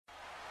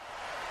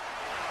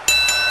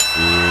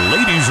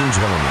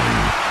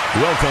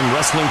Welcome,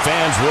 wrestling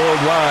fans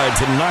worldwide,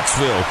 to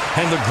Knoxville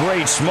and the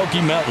Great Smoky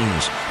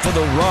Mountains for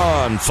the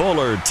Ron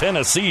Fuller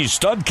Tennessee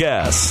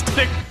Studcast.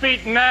 6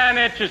 feet 9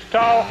 inches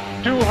tall,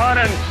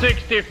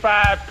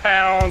 265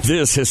 pounds.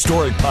 This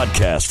historic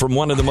podcast from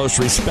one of the most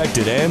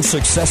respected and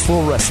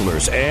successful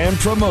wrestlers and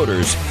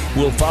promoters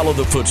will follow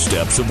the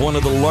footsteps of one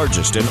of the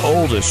largest and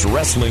oldest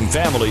wrestling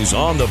families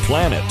on the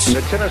planet.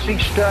 The Tennessee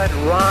Stud,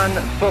 Ron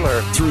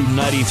Fuller. Through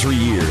 93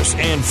 years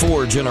and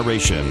 4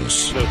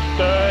 generations. The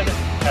Stud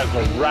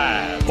has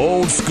arrived.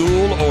 Old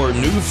school or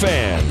new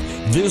fan,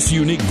 this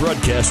unique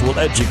broadcast will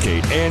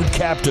educate and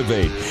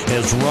captivate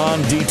as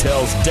Ron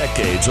details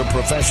decades of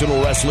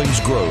professional wrestling's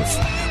growth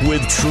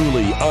with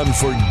truly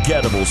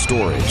unforgettable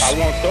stories. I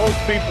want those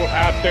people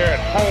out there at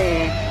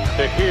home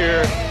to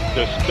hear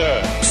the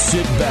Stud.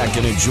 Sit back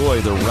and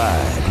enjoy the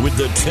ride with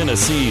the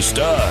Tennessee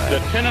Stud. The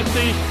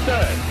Tennessee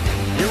Stud.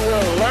 You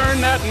will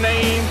learn that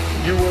name.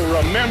 You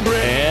will remember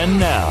it. And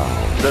now,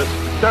 the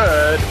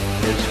Stud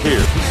is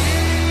here.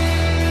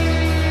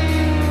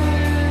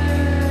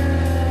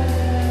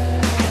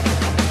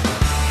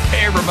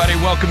 Hey everybody,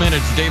 welcome in.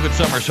 It's David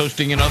Summers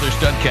hosting another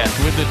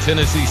Studcast with the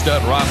Tennessee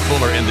Stud, Ron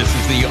Fuller, and this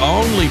is the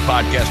only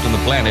podcast on the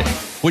planet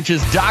which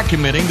is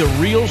documenting the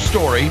real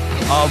story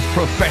of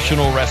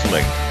professional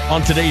wrestling.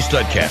 On today's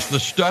Studcast, the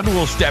Stud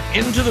will step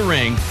into the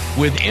ring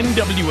with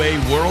NWA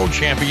World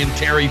Champion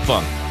Terry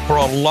Funk for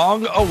a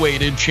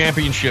long-awaited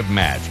championship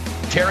match.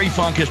 Terry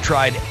Funk has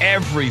tried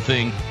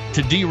everything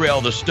to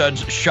derail the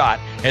Stud's shot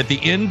at the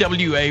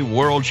NWA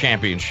World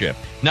Championship.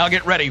 Now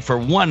get ready for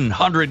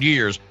 100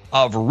 years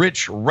of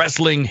rich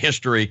wrestling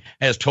history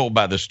as told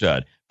by the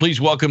Stud.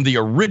 Please welcome the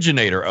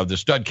originator of the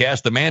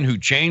Studcast, the man who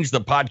changed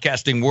the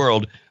podcasting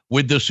world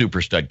with the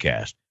Super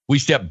Studcast. We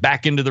step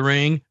back into the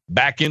ring,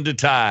 back into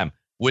time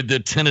with the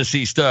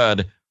Tennessee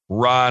Stud,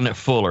 Ron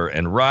Fuller.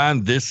 And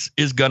Ron, this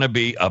is going to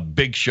be a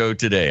big show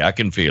today. I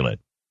can feel it.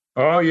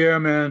 Oh, yeah,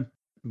 man.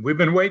 We've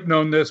been waiting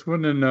on this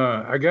one, and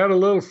I got a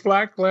little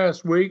flack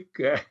last week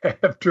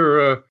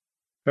after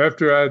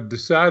I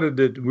decided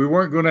that we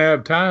weren't going to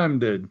have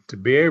time to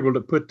be able to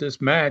put this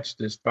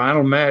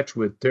final match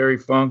with Terry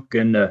Funk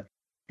in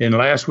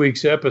last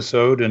week's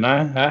episode. And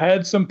I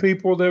had some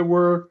people that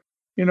were,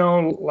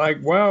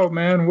 like, wow,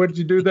 man, what did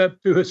you do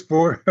that to us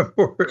for?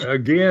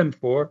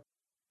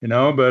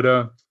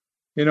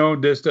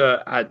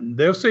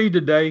 They'll see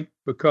today,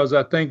 because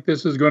I think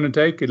this is going to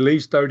take at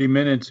least 30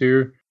 minutes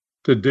here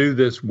to do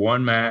this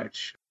one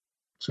match.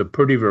 It's a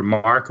pretty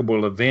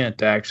remarkable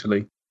event,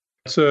 actually.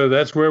 So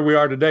that's where we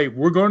are today.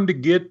 We're going to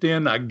get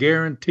in, I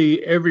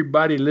guarantee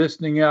everybody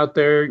listening out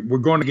there, we're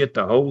going to get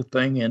the whole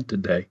thing in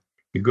today.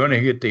 You're going to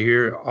get to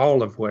hear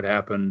all of what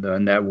happened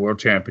in that World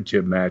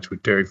Championship match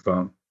with Terry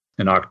Funk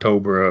in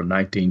October of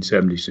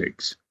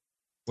 1976.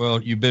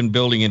 Well, you've been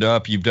building it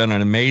up. You've done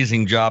an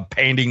amazing job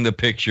painting the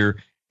picture,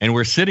 and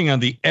we're sitting on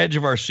the edge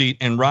of our seat.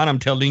 And Ron, I'm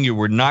telling you,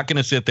 we're not going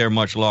to sit there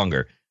much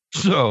longer.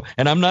 So,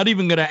 and I'm not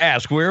even going to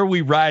ask, where are we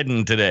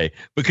riding today?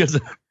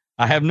 Because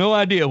I have no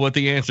idea what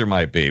the answer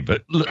might be,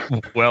 but,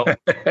 well,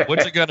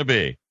 what's it going to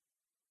be?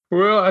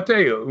 Well, I tell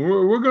you,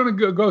 we're going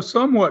to go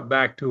somewhat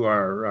back to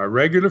our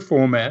regular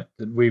format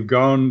that we've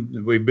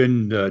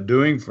been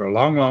doing for a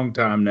long, long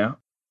time now.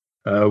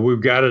 We've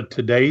got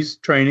today's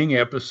training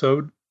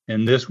episode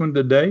in this one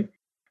today.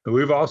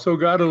 We've also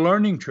got a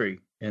learning tree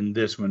in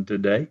this one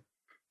today.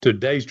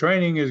 Today's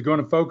training is going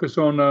to focus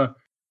on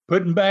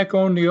putting back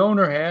on the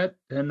owner hat,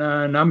 and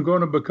I'm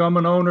going to become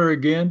an owner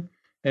again.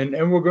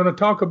 And we're going to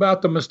talk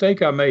about the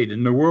mistake I made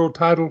in the World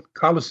Title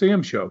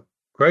Coliseum show.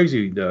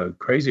 Crazy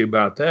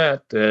about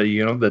that,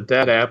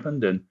 that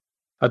happened. And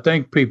I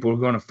think people are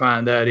going to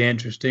find that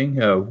interesting,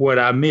 what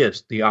I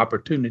missed, the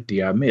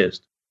opportunity I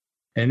missed.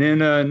 And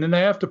then I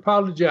have to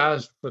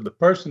apologize for the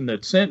person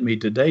that sent me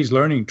today's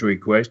learning tree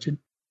question.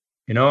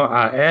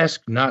 I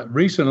asked not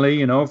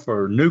recently,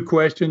 for new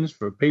questions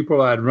for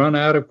people. I'd run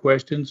out of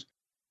questions,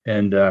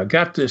 and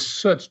got this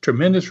such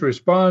tremendous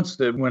response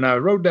that when I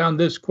wrote down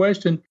this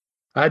question,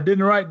 I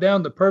didn't write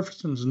down the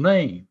person's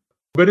name.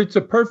 But it's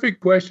a perfect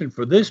question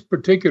for this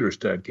particular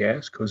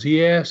Studcast, because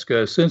he asked,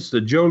 since the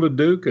Joe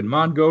LeDuc and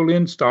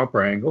Mongolian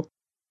Stomper angle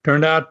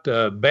turned out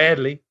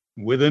badly,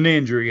 with an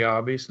injury,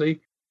 obviously,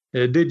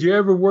 did you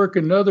ever work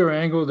another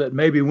angle that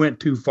maybe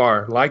went too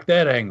far, like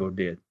that angle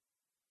did?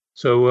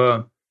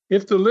 So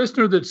if the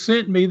listener that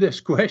sent me this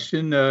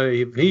question,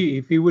 if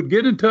he would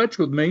get in touch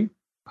with me,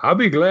 I'll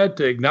be glad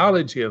to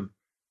acknowledge him.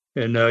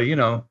 And,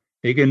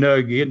 he can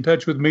get in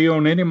touch with me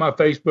on any of my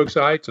Facebook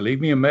sites, leave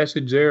me a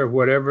message there or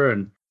whatever,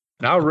 and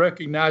I'll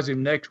recognize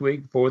him next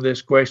week for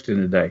this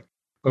question today.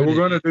 But we're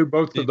going to do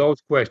both of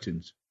those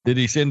questions. Did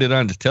he send it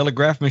on the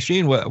telegraph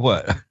machine?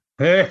 What?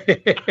 I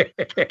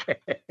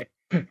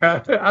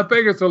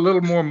think it's a little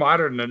more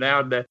modern than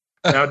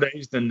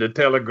nowadays than the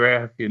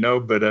telegraph,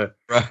 but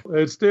right.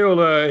 It's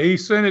still, he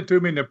sent it to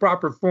me in the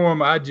proper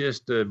form. I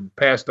just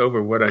passed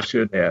over what I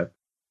should have.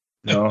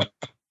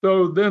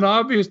 So then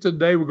obvious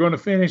today, we're going to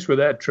finish with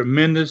that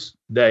tremendous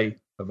day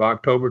of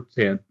October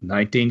 10th,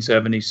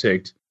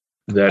 1976,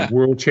 that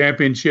World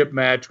Championship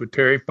match with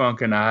Terry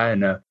Funk and I.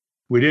 And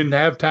We didn't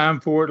have time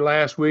for it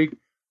last week,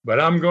 but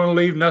I'm going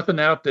to leave nothing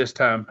out this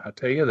time. I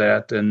tell you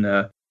that.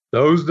 And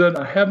those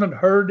that haven't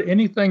heard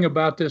anything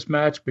about this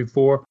match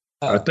before,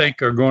 I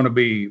think are going to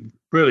be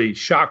really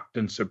shocked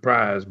and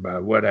surprised by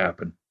what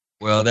happened.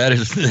 Well, that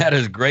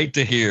is great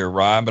to hear,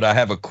 Ron, but I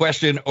have a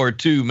question or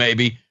two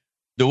maybe.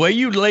 The way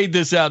you laid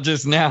this out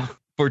just now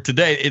for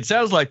today, it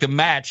sounds like the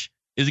match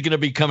is going to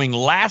be coming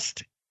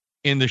last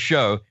in the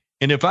show.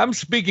 And if I'm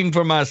speaking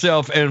for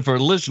myself and for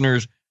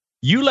listeners,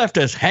 you left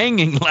us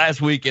hanging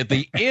last week at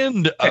the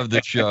end of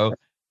the show,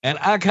 and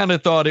I kind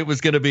of thought it was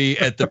going to be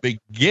at the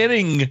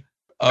beginning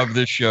of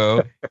the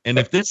show. And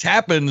if this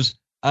happens,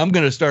 I'm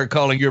going to start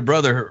calling your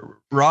brother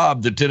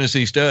Rob the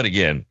Tennessee Stud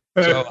again.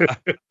 So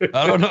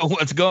I don't know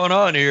what's going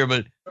on here,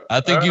 but I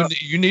think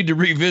you need to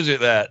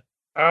revisit that.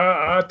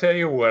 I'll tell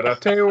you what I'm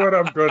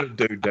going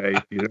to do,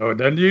 Dave.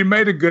 And you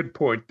made a good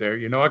point there.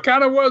 I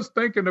kind of was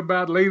thinking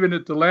about leaving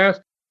it to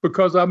last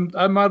because I'm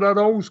that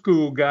old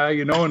school guy,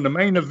 and the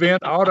main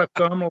event ought to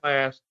come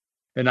last.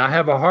 And I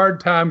have a hard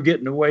time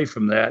getting away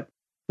from that.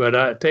 But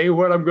I tell you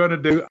what I'm going to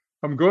do.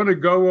 I'm going to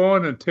go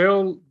on and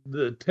tell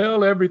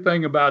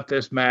everything about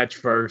this match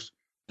first,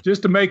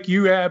 just to make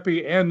you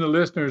happy and the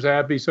listeners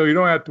happy, so you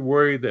don't have to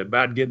worry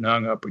about getting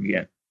hung up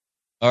again.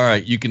 All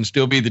right, you can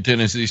still be the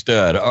Tennessee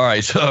Stud. All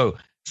right, so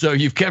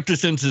you've kept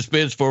us in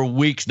suspense for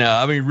weeks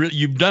now. I mean,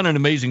 you've done an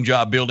amazing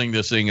job building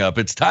this thing up.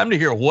 It's time to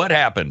hear what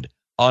happened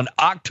on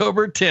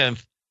October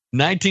 10th,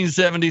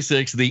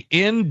 1976, the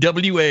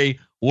NWA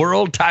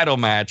World Title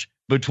match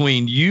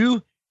between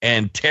you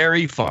and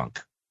Terry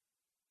Funk.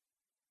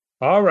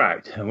 All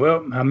right.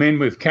 Well, I mean,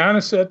 we've kind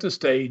of set the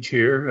stage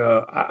here.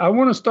 I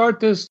want to start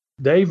this,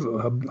 Dave,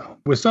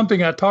 with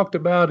something I talked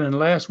about in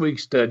last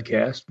week's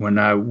Studcast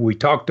when we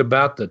talked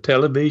about the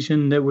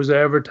television that was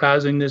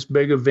advertising this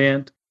big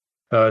event,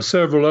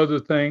 several other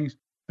things.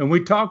 And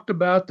we talked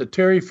about the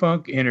Terry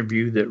Funk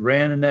interview that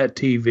ran in that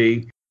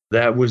TV.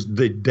 That was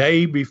the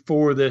day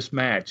before this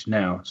match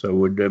now. So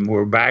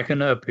we're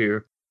backing up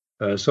here.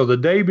 So the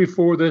day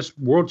before this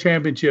World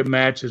Championship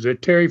match is a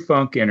Terry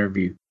Funk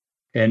interview.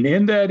 And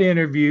in that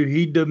interview,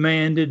 he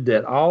demanded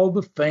that all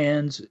the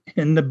fans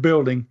in the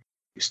building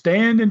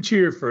stand and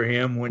cheer for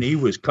him when he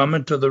was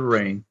coming to the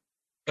ring.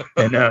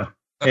 And I'm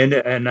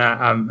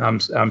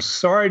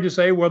sorry to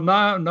say, well, no,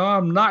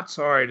 I'm not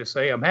sorry to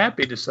say. I'm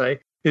happy to say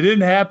it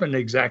didn't happen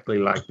exactly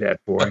like that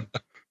for him.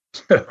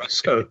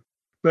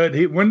 But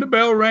when the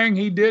bell rang,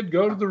 he did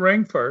go to the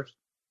ring first.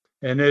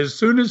 And as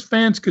soon as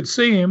fans could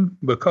see him,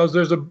 because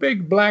there's a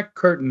big black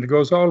curtain that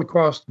goes all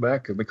across the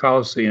back of the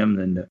Coliseum,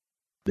 and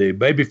the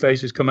baby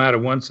faces come out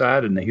of one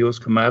side and the heels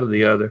come out of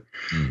the other.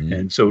 Mm-hmm.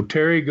 And so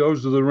Terry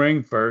goes to the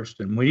ring first.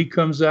 And when he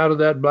comes out of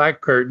that black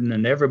curtain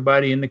and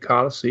everybody in the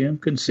Coliseum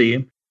can see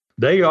him,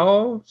 they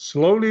all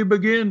slowly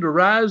begin to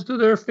rise to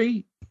their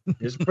feet.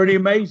 It's pretty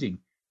amazing.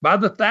 By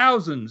the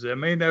thousands. I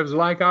mean, it was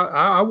like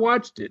I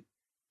watched it,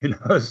 and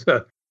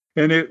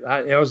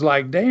I was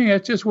like, dang,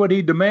 that's just what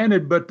he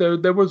demanded. But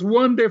there was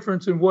one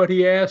difference in what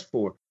he asked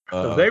for.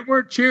 So they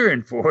weren't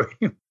cheering for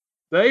him.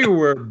 They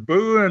were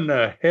booing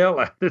the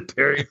hell out of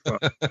Terry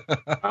Funk.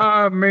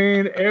 I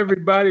mean,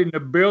 everybody in the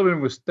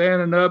building was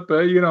standing up.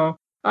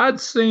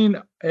 I'd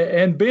seen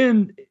and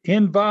been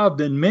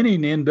involved in many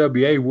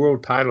NWA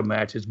World Title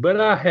matches, but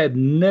I had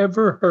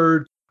never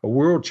heard a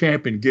world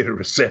champion get a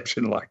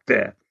reception like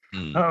that.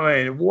 Mm.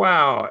 I mean,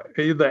 wow.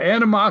 The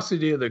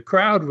animosity of the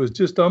crowd was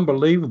just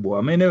unbelievable.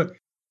 I mean,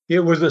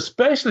 it was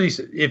especially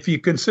if you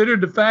consider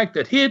the fact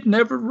that he had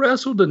never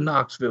wrestled in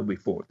Knoxville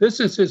before.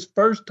 This is his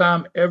first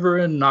time ever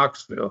in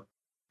Knoxville,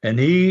 and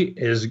he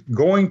is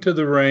going to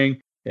the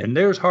ring, and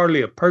there's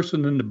hardly a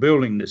person in the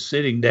building that's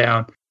sitting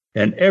down,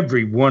 and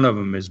every one of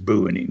them is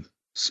booing him.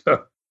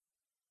 So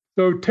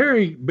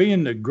Terry,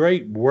 being the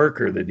great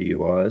worker that he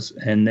was,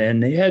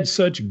 and he had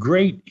such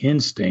great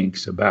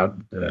instincts about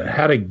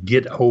how to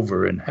get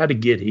over and how to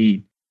get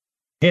heat,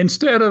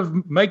 instead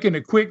of making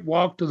a quick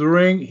walk to the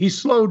ring, he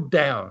slowed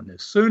down.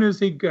 As soon as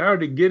he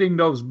started getting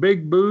those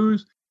big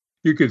boos,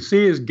 you could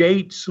see his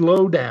gait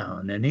slow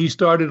down. And he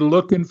started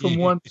looking from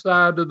one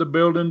side of the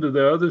building to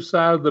the other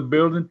side of the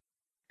building.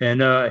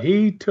 And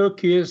he took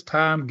his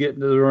time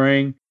getting to the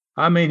ring.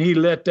 I mean, he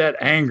let that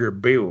anger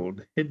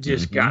build. It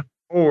just got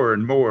more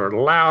and more,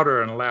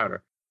 louder and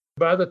louder.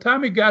 By the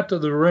time he got to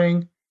the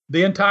ring,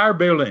 the entire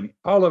building,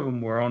 all of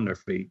them were on their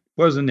feet.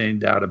 Wasn't any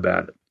doubt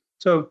about it.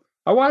 So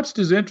I watched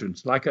his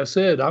entrance. Like I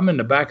said, I'm in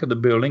the back of the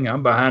building.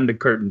 I'm behind the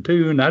curtain,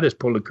 too, and I just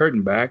pulled the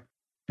curtain back,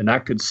 and I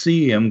could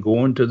see him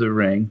going to the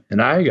ring.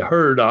 And I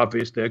heard,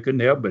 obviously, I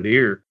couldn't help but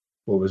hear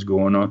what was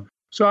going on.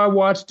 So I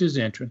watched his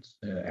entrance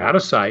out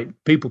of sight.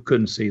 People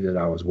couldn't see that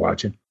I was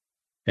watching.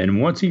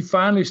 And once he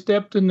finally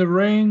stepped in the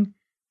ring,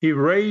 he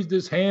raised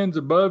his hands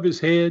above his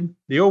head,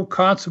 the old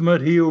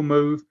consummate heel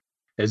move,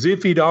 as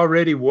if he'd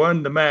already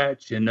won the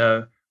match. And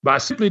by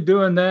simply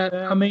doing that,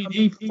 I mean,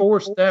 he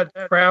forced that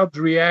crowd's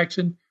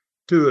reaction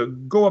to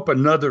go up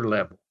another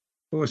level.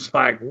 It was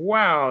like,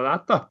 wow, I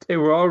thought they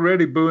were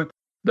already booing.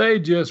 They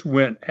just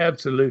went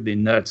absolutely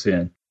nuts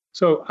in.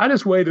 So I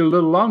just waited a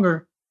little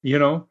longer,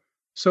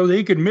 so that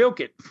he could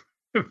milk it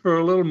for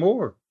a little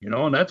more,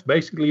 and that's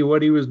basically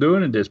what he was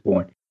doing at this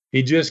point.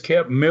 He just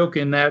kept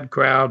milking that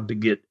crowd to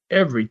get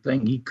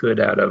everything he could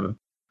out of him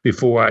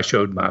before I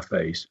showed my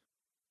face.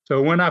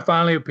 So when I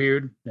finally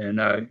appeared,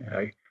 and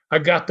I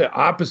got the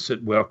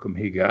opposite welcome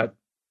he got,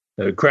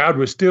 the crowd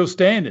was still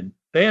standing.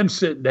 They hadn't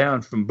sit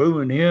down from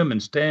booing him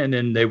and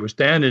standing. They were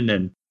standing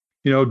and,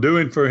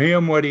 doing for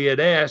him what he had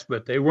asked,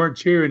 but they weren't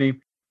cheering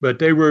him, but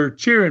they were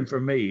cheering for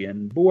me.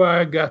 And boy,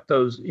 I got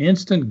those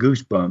instant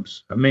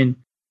goosebumps. I mean,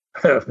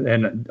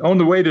 and on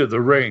the way to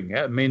the ring,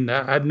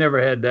 I'd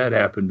never had that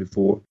happen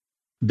before.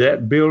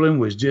 That building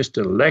was just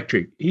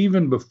electric,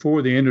 even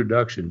before the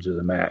introduction to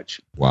the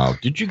match. Wow.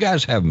 Did you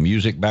guys have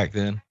music back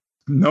then?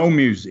 No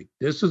music.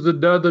 This is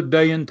another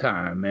day and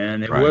time,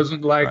 man. It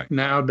wasn't like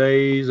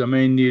nowadays. I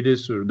mean,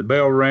 the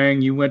bell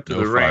rang, you went to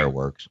the ring. No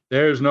fireworks.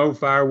 There's no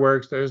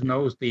fireworks. There's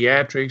no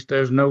theatrics.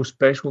 There's no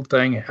special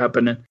thing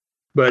happening.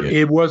 But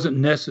it wasn't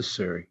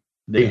necessary.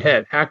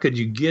 How could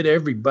you get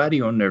everybody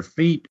on their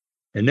feet?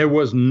 And there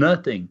was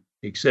nothing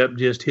except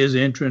just his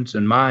entrance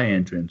and my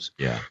entrance.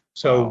 Yeah.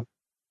 So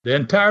the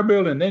entire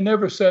building, they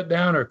never sat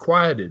down or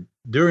quieted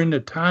during the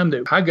time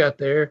that I got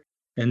there.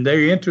 And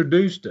they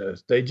introduced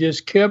us. They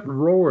just kept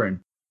roaring.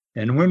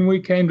 And when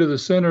we came to the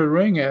center of the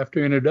ring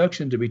after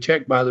introduction to be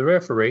checked by the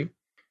referee,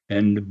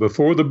 and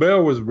before the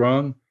bell was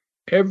rung,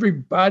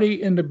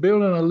 everybody in the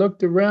building, I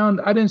looked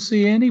around, I didn't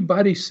see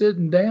anybody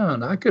sitting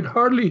down. I could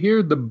hardly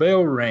hear the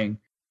bell ring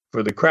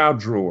for the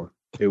crowd's roar.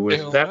 It was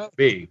that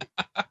big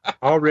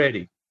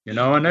already, and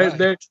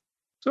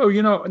so,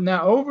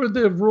 now over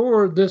the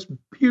roar of this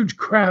huge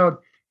crowd,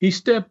 he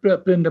stepped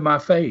up into my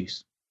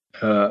face.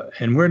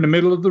 And we're in the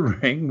middle of the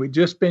ring. We'd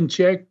just been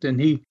checked, and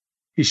he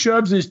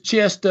shoves his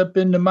chest up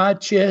into my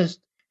chest,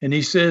 and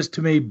he says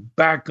to me,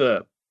 "Back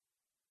up."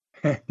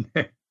 And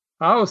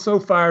I was so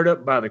fired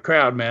up by the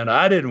crowd, man.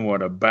 I didn't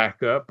want to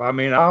back up. I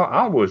mean,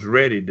 I was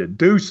ready to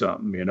do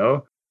something,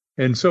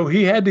 And so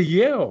he had to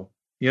yell,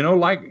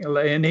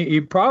 and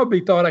he probably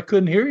thought I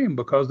couldn't hear him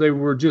because they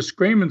were just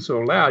screaming so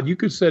loud. You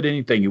could say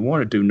anything you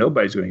wanted to.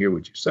 Nobody's going to hear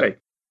what you say.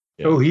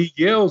 Yeah. So he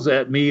yells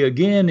at me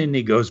again, and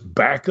he goes,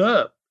 "Back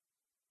up."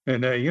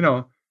 And,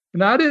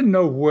 and I didn't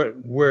know where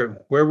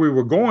we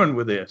were going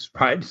with this,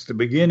 right? It's the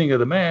beginning of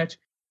the match,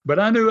 but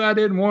I knew I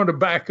didn't want to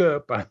back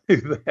up. I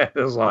knew that.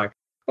 I was like,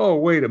 oh,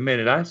 wait a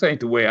minute. This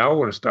ain't the way I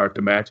want to start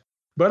the match.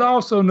 But I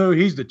also knew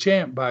he's the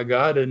champ, by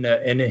God, and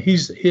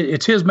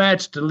it's his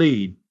match to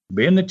lead.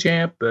 Being the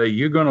champ,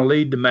 you're going to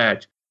lead the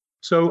match.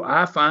 So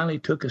I finally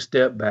took a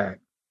step back,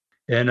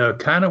 and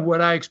kind of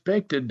what I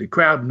expected, the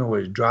crowd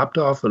noise dropped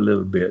off a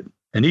little bit,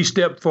 and he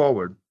stepped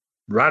forward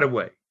right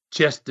away.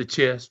 Chest to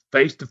chest,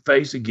 face to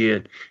face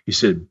again. He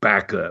said,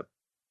 "Back up."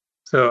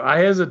 So I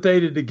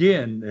hesitated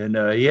again, and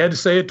he had to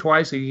say it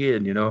twice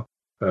again,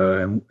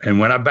 And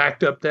when I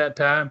backed up that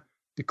time,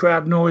 the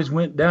crowd noise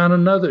went down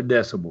another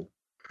decibel.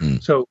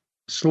 So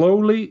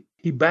slowly,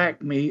 he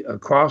backed me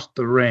across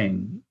the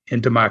ring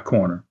into my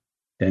corner.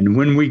 And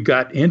when we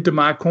got into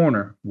my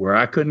corner, where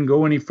I couldn't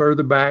go any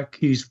further back,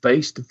 he's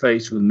face to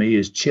face with me.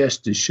 His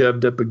chest is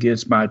shoved up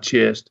against my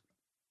chest.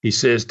 He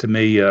says to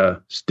me,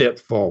 "Step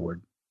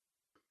forward."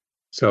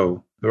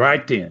 So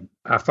right then,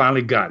 I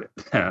finally got it.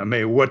 I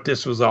mean, what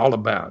this was all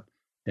about.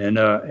 And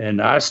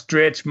I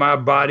stretched my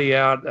body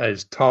out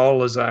as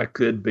tall as I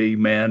could be,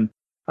 man.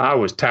 I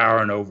was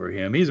towering over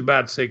him. He's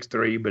about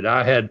 6'3", but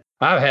I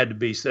had to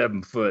be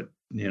 7 foot.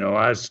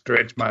 I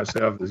stretched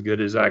myself as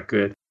good as I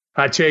could.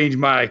 I changed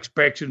my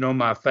expression on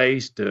my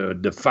face to a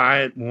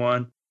defiant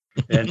one.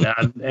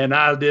 And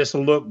I just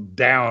looked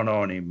down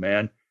on him,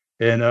 man.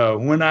 And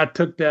when I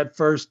took that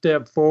first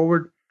step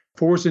forward,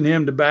 forcing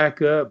him to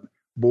back up,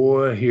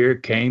 boy, here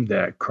came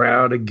that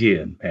crowd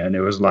again. And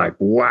it was like,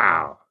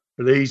 wow,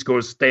 he's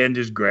going to stand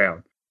his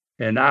ground.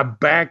 And I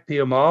backed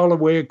him all the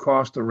way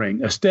across the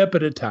ring, a step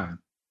at a time.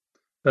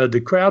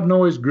 The crowd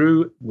noise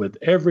grew with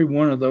every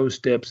one of those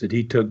steps that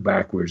he took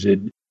backwards.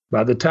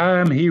 By the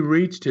time he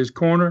reached his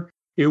corner,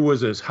 it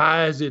was as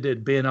high as it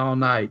had been all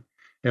night.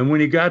 And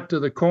when he got to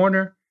the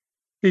corner,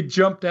 he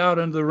jumped out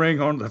into the ring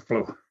on the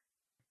floor.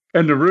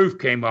 And the roof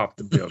came off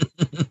the building.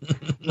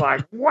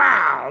 Like,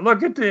 wow,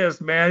 look at this,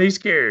 man. He's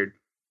scared.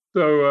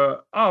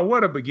 So,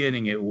 what a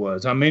beginning it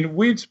was. I mean,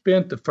 we'd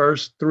spent the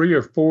first 3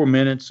 or 4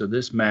 minutes of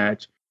this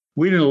match.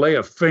 We didn't lay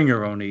a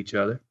finger on each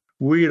other.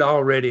 We'd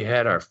already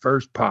had our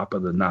first pop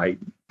of the night.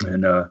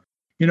 And,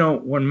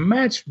 when a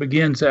match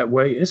begins that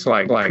way, it's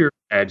like pure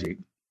magic.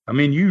 I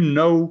mean,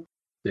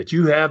 that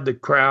you have the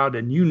crowd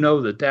and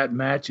that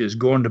match is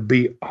going to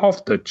be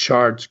off the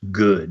charts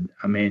good.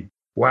 I mean,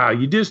 wow,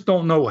 you just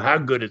don't know how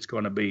good it's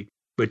going to be,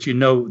 but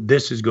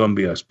this is going to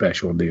be a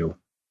special deal.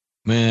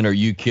 Man, are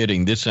you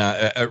kidding? This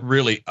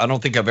really, I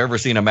don't think I've ever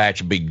seen a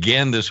match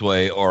begin this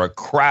way or a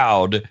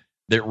crowd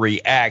that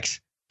reacts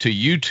to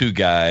you two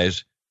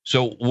guys.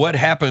 So what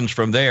happens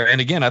from there? And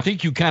again, I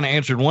think you kind of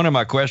answered one of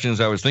my questions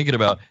I was thinking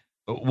about.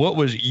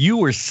 You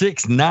were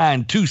 6'9",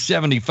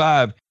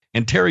 275,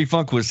 and Terry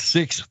Funk was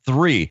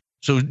 6'3".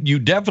 So you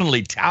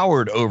definitely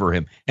towered over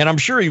him. And I'm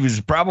sure he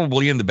was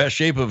probably in the best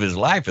shape of his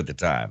life at the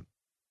time.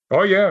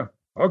 Oh, yeah.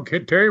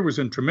 Terry was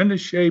in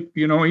tremendous shape.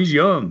 He's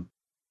young.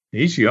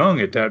 He's young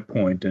at that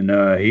point,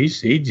 and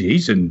he's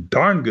in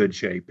darn good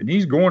shape. And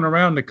he's going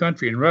around the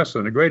country and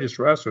wrestling the greatest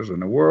wrestlers in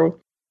the world.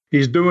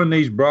 He's doing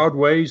these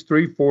Broadways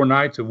 3-4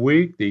 nights a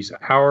week, these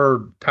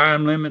hour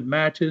time limit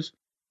matches.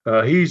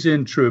 He's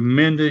in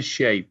tremendous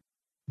shape.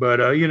 But,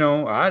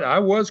 I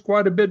was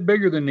quite a bit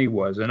bigger than he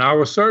was, and I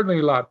was certainly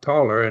a lot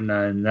taller.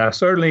 And I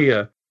certainly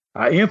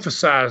I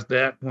emphasized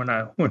that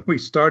when we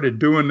started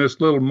doing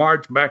this little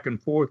march back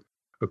and forth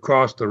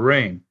across the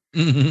ring.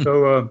 Mm-hmm.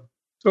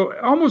 So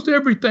almost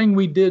everything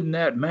we did in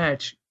that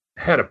match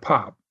had a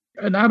pop.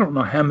 And I don't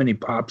know how many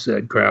pops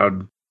that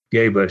crowd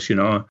gave us,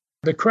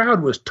 The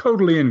crowd was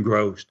totally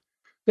engrossed.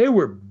 They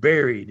were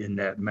buried in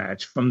that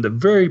match from the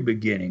very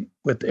beginning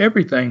with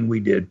everything we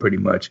did pretty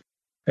much.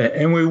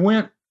 And we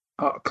went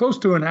close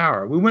to an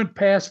hour. We went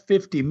past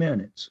 50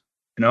 minutes,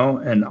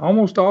 and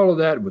almost all of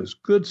that was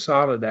good,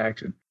 solid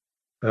action.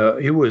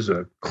 It was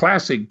a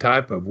classic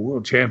type of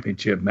world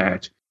championship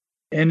match.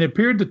 And it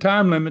appeared the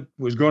time limit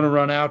was going to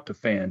run out to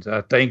fans. I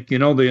think,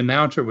 the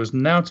announcer was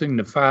announcing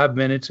the 5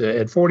 minutes.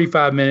 At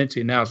 45 minutes,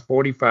 he announced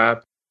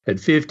 45. At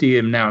 50, he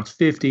announced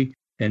 50.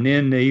 And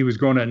then he was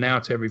going to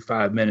announce every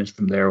 5 minutes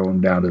from there on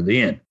down to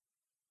the end.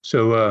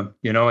 So,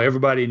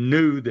 everybody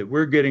knew that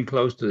we're getting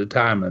close to the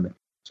time limit.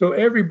 So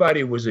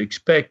everybody was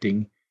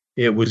expecting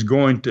it was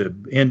going to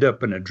end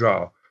up in a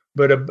draw.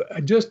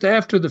 But just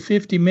after the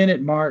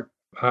 50-minute mark,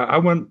 I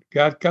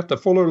got the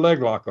Fuller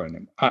leg lock on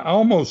him. I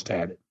almost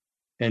had it.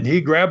 And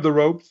he grabbed the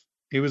ropes.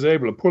 He was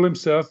able to pull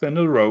himself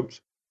into the ropes.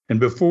 And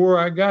before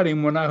I got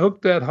him, when I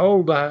hooked that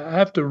hold, I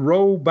have to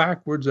roll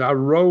backwards. I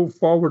roll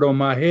forward on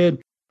my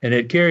head, and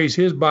it carries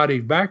his body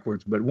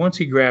backwards. But once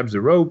he grabs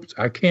the ropes,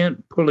 I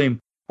can't pull him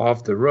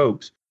off the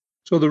ropes.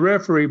 So the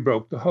referee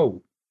broke the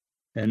hold.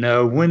 And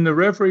when the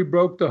referee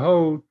broke the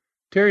hold,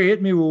 Terry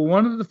hit me with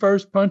one of the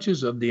first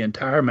punches of the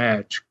entire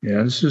match.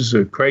 Yeah, this is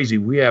crazy.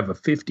 We have a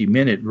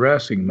 50-minute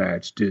wrestling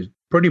match,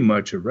 pretty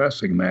much a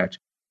wrestling match.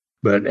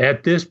 But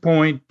at this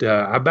point,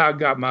 I about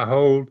got my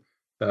hold.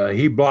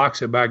 He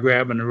blocks it by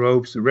grabbing the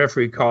ropes. The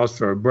referee calls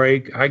for a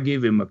break. I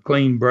give him a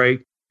clean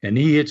break, and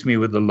he hits me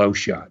with a low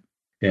shot.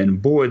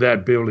 And boy,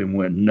 that building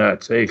went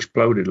nuts. They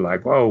exploded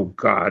like, oh,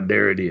 God,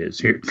 there it is.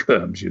 Here it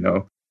comes,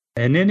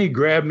 And then he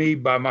grabbed me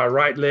by my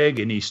right leg,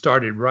 and he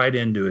started right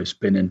into his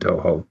spinning toe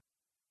hold.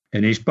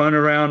 And he spun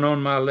around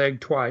on my leg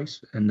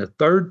twice. And the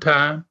third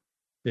time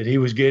that he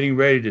was getting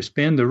ready to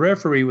spin, the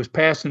referee was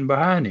passing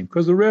behind him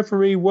because the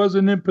referee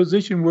wasn't in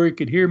position where he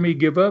could hear me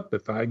give up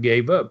if I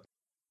gave up.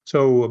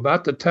 So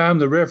about the time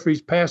the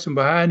referee's passing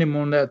behind him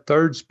on that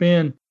third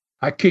spin,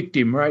 I kicked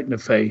him right in the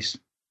face.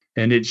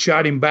 And it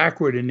shot him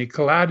backward, and he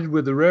collided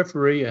with the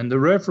referee, and the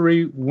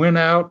referee went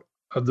out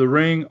of the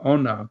ring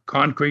on the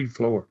concrete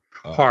floor,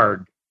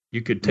 hard.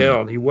 You could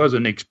tell he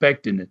wasn't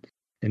expecting it.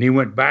 And he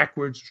went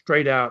backwards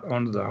straight out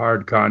onto the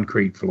hard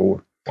concrete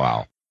floor.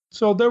 Wow.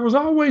 So there was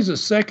always a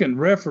second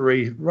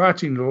referee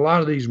watching a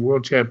lot of these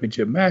world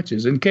championship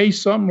matches in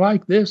case something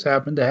like this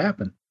happened to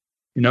happen,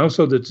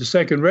 so that the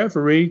second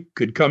referee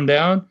could come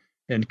down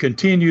and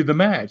continue the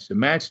match. The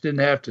match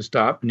didn't have to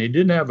stop, and he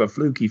didn't have a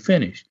fluky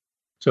finish.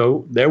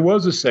 So there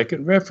was a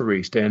second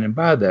referee standing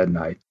by that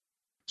night.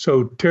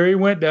 So Terry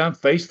went down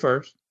face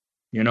first,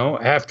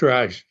 after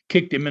I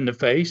kicked him in the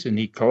face and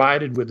he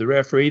collided with the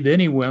referee. Then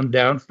he went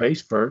down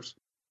face first.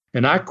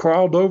 And I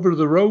crawled over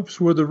the ropes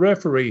where the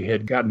referee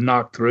had gotten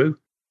knocked through.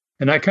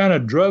 And I kind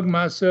of drug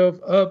myself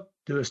up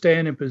to a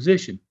standing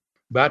position.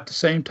 About the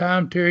same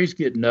time, Terry's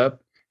getting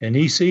up, and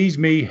he sees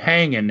me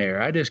hanging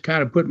there. I just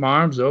kind of put my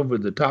arms over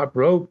the top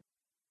rope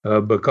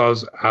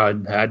because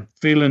I'd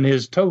feeling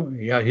his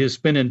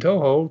spinning toe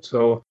hold.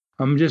 So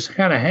I'm just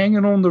kind of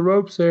hanging on the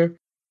ropes there.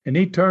 And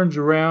he turns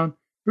around.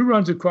 He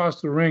runs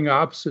across the ring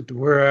opposite to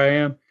where I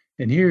am.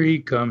 And here he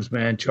comes,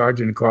 man,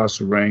 charging across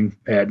the ring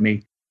at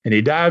me. And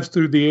he dives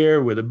through the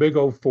air with a big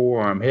old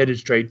forearm headed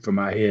straight for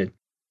my head.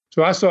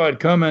 So I saw it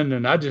coming,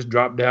 and I just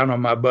dropped down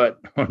on my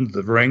butt on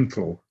the ring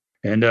floor.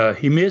 And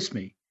he missed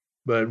me.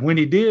 But when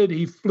he did,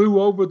 he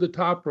flew over the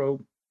top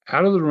rope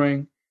out of the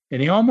ring,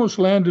 and he almost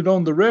landed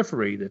on the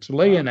referee that's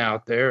laying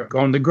out there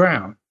on the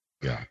ground.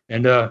 Yeah.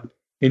 And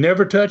he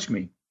never touched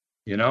me,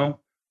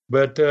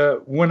 But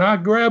when I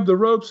grabbed the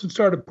ropes and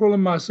started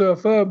pulling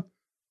myself up,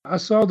 I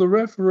saw the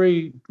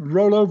referee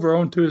roll over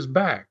onto his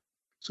back.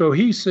 So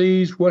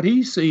what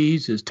he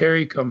sees is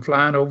Terry come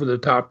flying over the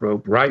top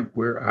rope right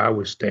where I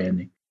was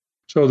standing.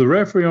 So the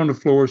referee on the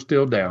floor is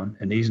still down,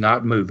 and he's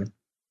not moving.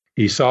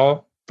 He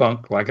saw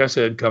Funk, like I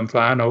said, come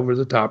flying over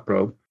the top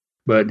rope,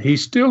 but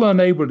he's still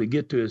unable to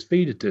get to his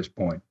feet at this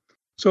point.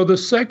 So the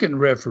second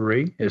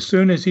referee, as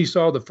soon as he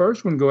saw the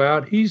first one go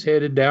out, he's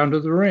headed down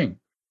to the ring.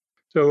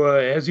 So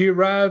as he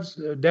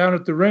arrives down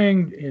at the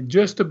ring, in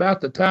just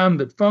about the time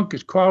that Funk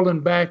is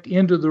crawling back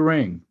into the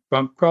ring,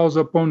 Funk crawls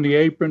up on the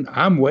apron.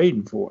 I'm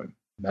waiting for him.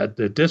 At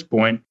this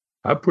point,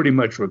 I pretty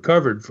much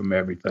recovered from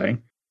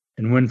everything.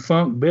 And when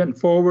Funk bent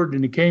forward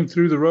and he came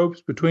through the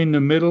ropes between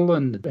the middle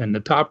and the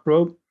top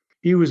rope,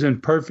 he was in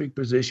perfect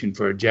position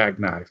for a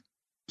jackknife.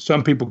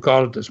 Some people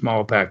call it the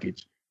small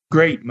package.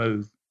 Great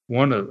move.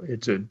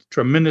 It's a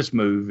tremendous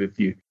move if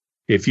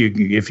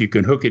you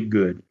can hook it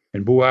good.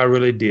 And boy, I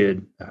really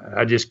did.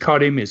 I just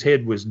caught him. His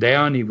head was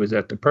down. He was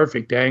at the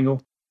perfect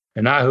angle.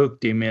 And I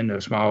hooked him in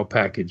a small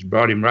package,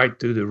 brought him right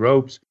through the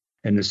ropes.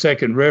 And the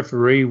second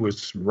referee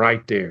was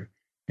right there.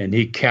 And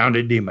he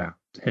counted him out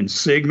and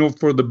signaled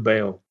for the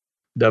bell.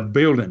 The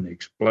building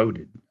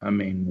exploded. I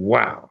mean,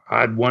 wow,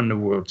 I'd won the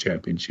world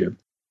championship.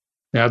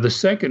 Now, the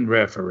second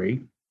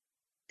referee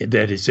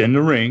that is in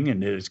the ring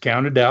and it is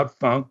counted out,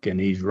 Funk, and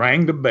he's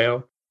rang the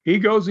bell. He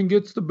goes and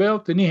gets the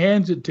belt and he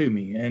hands it to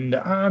me. And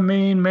I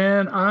mean,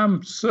 man,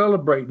 I'm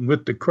celebrating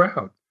with the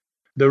crowd.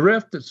 The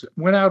ref that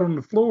went out on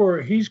the floor,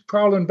 he's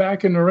crawling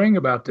back in the ring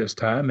about this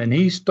time, and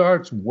he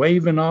starts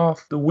waving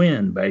off the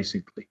win,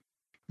 basically.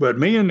 But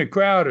me and the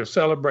crowd are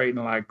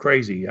celebrating like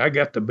crazy. I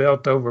got the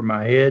belt over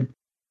my head,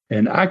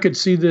 and I could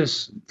see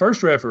this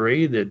first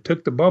referee that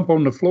took the bump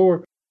on the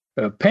floor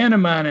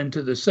pantomiming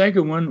to the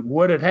second one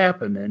what had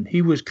happened. And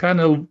he was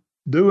kind of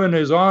doing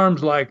his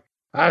arms like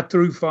I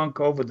threw Funk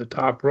over the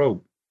top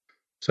rope.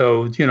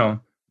 So,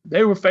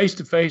 they were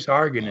face-to-face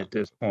arguing at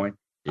this point.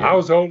 Yeah. I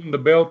was holding the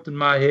belt in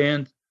my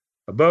hand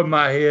above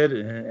my head,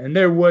 and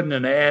there wasn't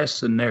an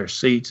ass in their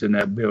seats in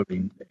that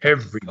building.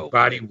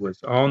 Everybody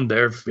was on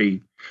their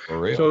feet. For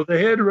real. So the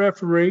head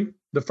referee,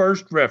 the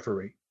first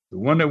referee, the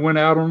one that went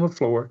out on the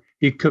floor,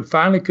 he could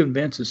finally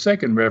convince the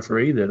second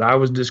referee that I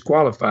was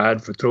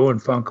disqualified for throwing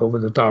Funk over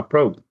the top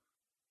rope.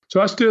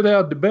 So I still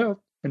held the belt,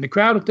 and the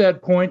crowd at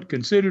that point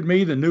considered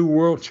me the new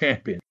world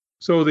champion.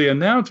 So the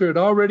announcer had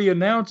already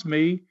announced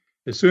me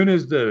as soon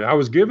as I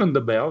was given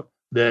the belt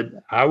that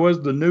I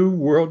was the new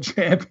world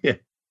champion.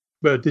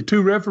 But the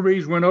two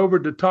referees went over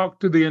to talk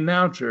to the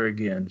announcer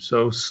again.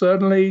 So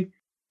suddenly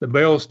the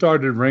bell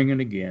started ringing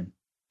again.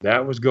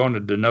 That was going to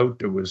denote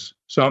there was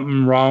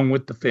something wrong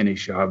with the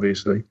finish,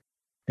 obviously.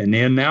 And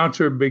the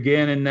announcer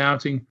began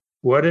announcing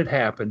what had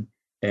happened,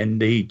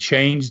 and he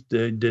changed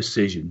the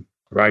decision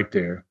right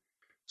there.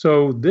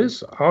 So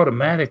this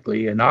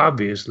automatically and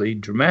obviously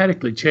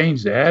dramatically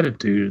changed the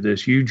attitude of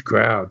this huge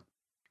crowd.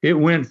 It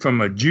went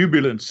from a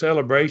jubilant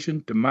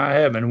celebration to my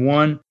having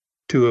won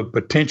to a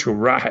potential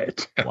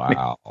riot.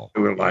 Wow.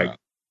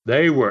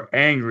 They were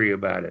angry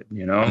about it,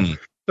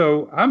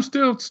 So I'm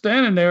still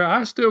standing there.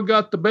 I still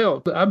got the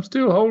belt. I'm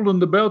still holding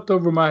the belt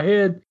over my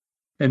head,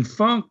 and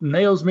Funk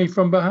nails me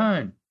from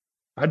behind.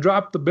 I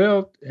drop the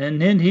belt,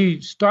 and then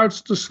he starts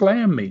to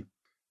slam me.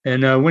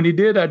 And when he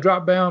did, I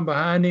dropped down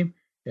behind him,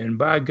 and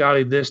by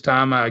golly, this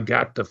time I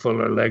got the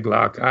Fuller leg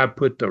lock. I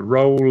put the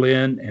roll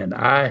in, and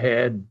I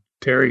had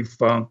Terry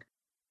Funk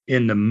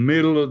in the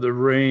middle of the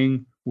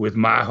ring with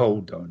my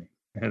hold on him.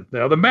 And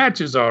now the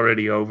match is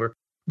already over,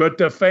 but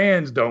the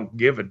fans don't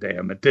give a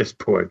damn at this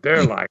point.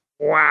 They're like,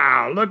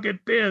 wow, look at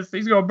this.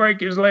 He's going to break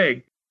his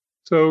leg.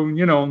 So,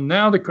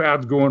 now the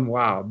crowd's going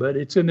wild, but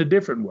it's in a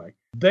different way.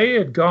 They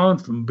had gone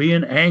from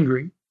being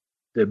angry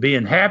to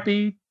being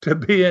happy to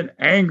being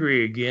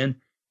angry again.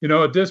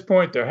 At this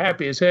point, they're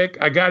happy as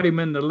heck. I got him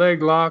in the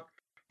leg lock.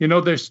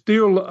 They're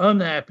still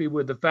unhappy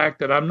with the fact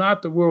that I'm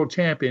not the world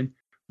champion.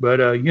 But,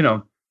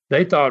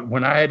 they thought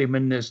when I had him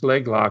in this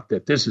leg lock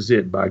that this is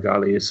it, by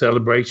golly. It's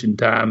celebration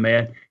time,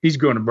 man. He's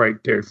going to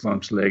break Terry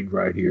Funk's leg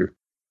right here.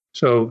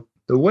 So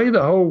the way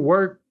the whole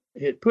worked,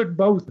 it put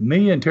both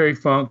me and Terry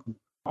Funk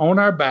on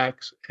our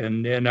backs,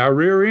 and then our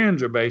rear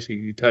ends are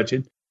basically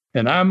touching.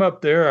 And I'm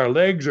up there. Our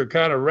legs are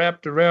kind of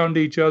wrapped around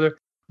each other.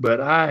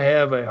 But I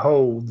have a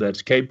hold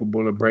that's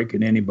capable of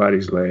breaking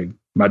anybody's leg.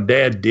 My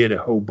dad did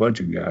a whole bunch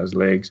of guys'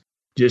 legs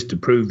just to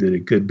prove that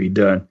it could be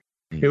done.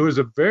 It was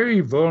a very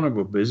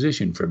vulnerable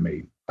position for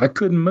me. I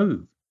couldn't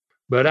move,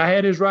 but I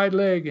had his right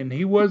leg, and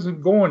he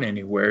wasn't going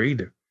anywhere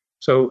either.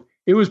 So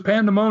it was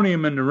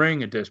pandemonium in the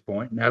ring at this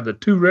point. Now, the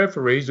two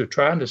referees are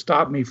trying to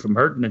stop me from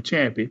hurting the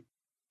champion.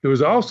 It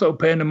was also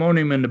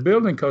pandemonium in the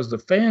building because the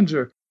fans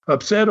are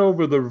upset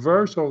over the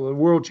reversal of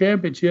the world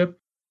championship.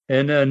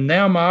 And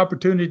now my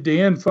opportunity to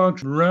end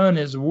Funk's run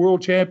as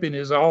world champion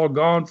is all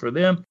gone for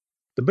them.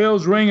 The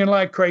bell's ringing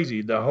like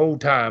crazy the whole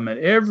time, and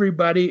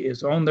everybody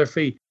is on their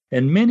feet.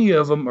 And many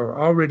of them are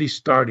already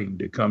starting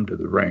to come to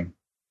the ring.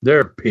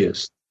 They're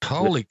pissed.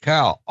 Holy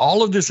cow.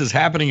 All of this is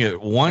happening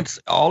at once,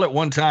 all at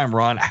one time,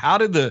 Ron. How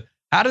did the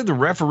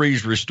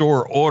referees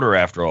restore order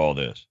after all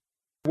this?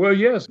 Well,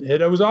 yes,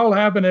 it was all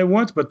happening at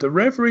once, but the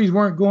referees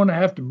weren't going to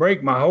have to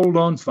break my hold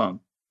on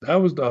Funk. That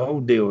was the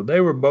whole deal.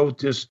 They were both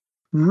just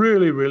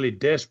really, really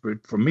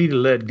desperate for me to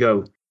let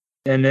go.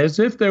 And as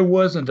if there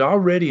wasn't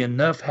already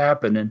enough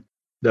happening,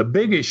 the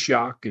biggest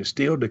shock is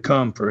still to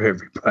come for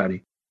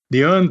everybody.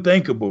 The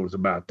unthinkable is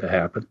about to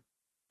happen.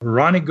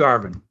 Ronnie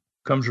Garvin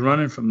comes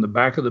running from the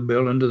back of the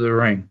building to the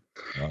ring.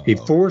 Uh-oh. He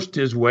forced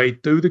his way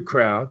through the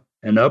crowd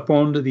and up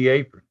onto the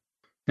apron.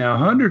 Now,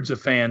 hundreds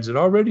of fans had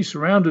already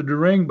surrounded the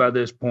ring by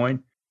this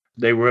point.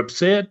 They were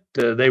upset.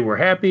 They were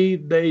happy.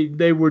 They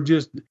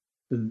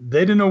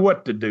didn't know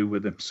what to do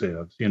with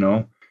themselves,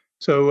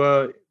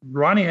 So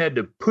Ronnie had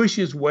to push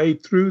his way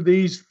through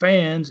these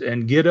fans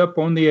and get up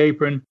on the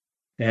apron.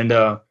 And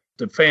the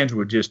fans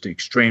were just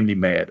extremely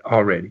mad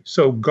already.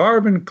 So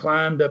Garvin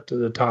climbed up to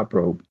the top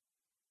rope.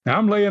 Now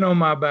I'm laying on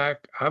my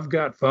back. I've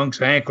got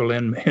Funk's ankle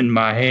in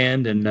my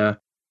hand, and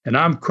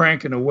I'm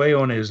cranking away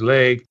on his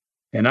leg.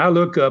 And I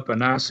look up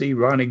and I see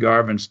Ronnie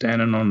Garvin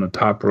standing on the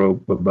top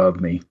rope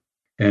above me.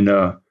 And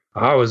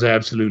I was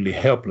absolutely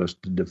helpless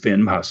to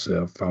defend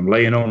myself. I'm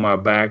laying on my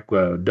back,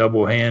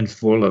 double hands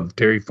full of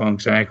Terry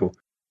Funk's ankle.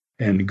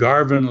 And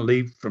Garvin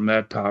leaped from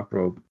that top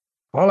rope.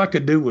 All I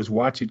could do was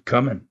watch it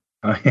coming.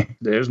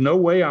 There's no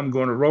way I'm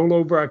going to roll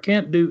over. I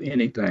can't do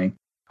anything.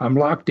 I'm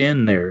locked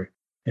in there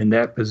in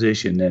that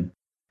position.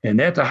 And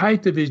at the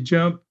height of his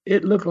jump,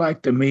 it looked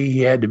like to me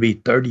he had to be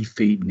 30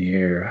 feet in the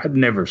air. I'd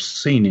never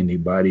seen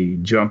anybody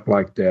jump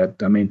like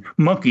that. I mean,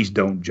 monkeys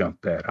don't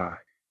jump that high.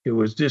 It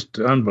was just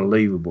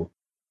unbelievable.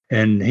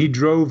 And he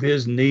drove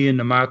his knee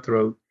into my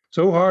throat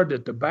so hard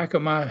that the back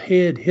of my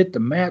head hit the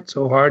mat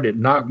so hard it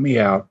knocked me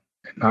out.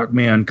 It knocked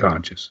me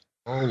unconscious.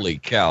 Holy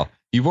cow.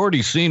 You've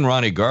already seen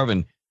Ronnie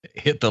Garvin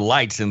hit the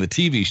lights in the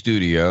TV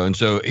studio. And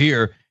so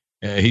here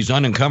he's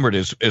unencumbered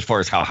as far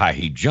as how high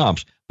he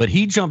jumps. But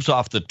he jumps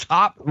off the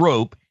top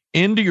rope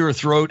into your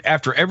throat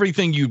after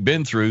everything you've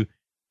been through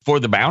for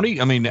the bounty.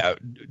 I mean,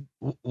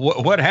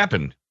 what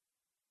happened?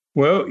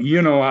 Well,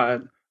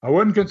 I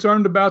wasn't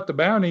concerned about the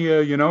bounty,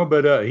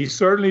 but he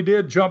certainly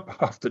did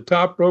jump off the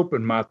top rope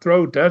in my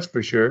throat, that's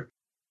for sure.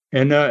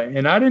 And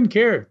I didn't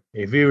care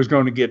if he was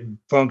going to get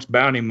Funk's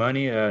bounty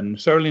money, and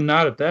certainly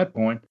not at that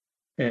point.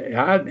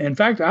 In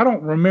fact, I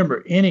don't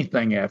remember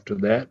anything after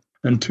that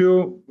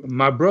until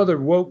my brother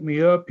woke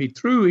me up. He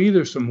threw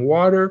either some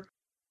water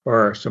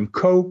or some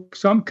Coke,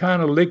 some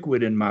kind of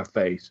liquid in my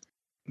face.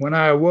 When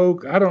I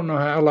awoke, I don't know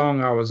how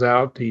long I was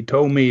out. He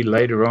told me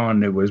later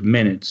on it was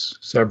minutes,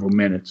 several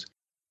minutes.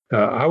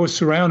 I was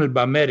surrounded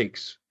by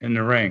medics in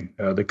the ring.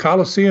 The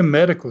Coliseum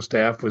medical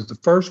staff was the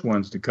first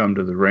ones to come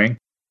to the ring,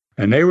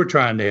 and they were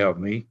trying to help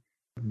me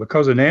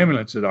because an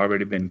ambulance had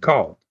already been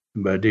called.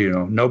 But,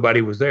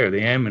 nobody was there.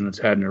 The ambulance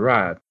hadn't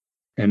arrived.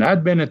 And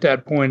I'd been at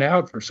that point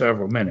out for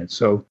several minutes.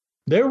 So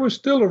there was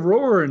still a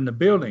roar in the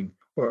building,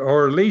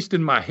 or at least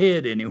in my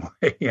head anyway.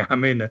 I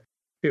mean,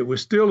 it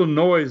was still a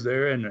noise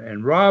there.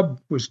 And Rob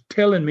was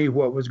telling me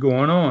what was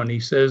going on. He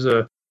says,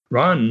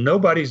 Ron,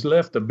 nobody's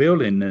left the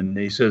building. And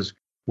he says,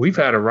 we've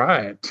had a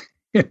riot.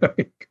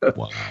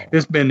 Wow.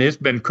 It's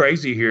been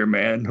crazy here,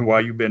 man, while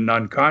you've been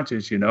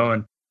unconscious,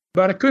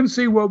 but I couldn't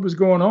see what was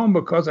going on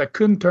because I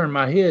couldn't turn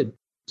my head.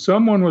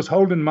 Someone was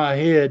holding my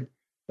head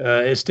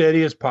as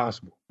steady as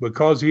possible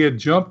because he had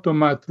jumped on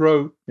my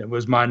throat. It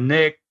was my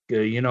neck.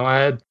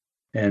 I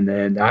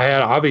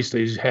had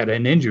obviously had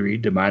an injury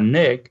to my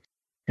neck.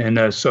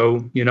 And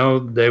so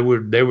they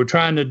were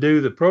trying to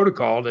do the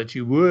protocol that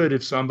you would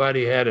if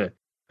somebody had a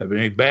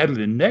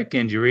badly neck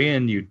injury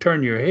and you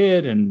turn your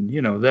head and,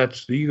 you're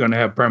going to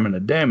have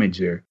permanent damage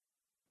there.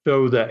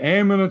 So the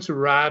ambulance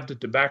arrived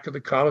at the back of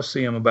the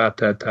Coliseum about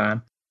that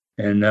time.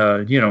 And,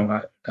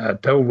 I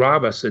told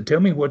Rob, I said, tell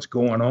me what's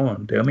going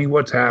on. Tell me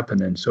what's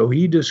happening. So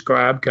he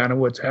described kind of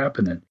what's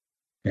happening.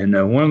 And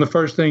one of the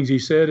first things he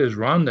said is,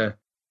 Ron, they're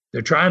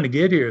trying to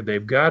get here.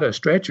 They've got a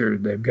stretcher.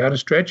 They've got a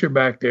stretcher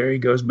back there. He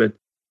goes, but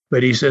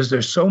he says,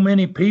 there's so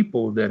many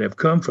people that have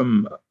come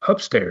from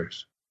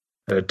upstairs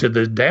to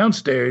the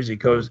downstairs. He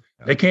goes,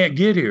 they can't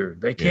get here.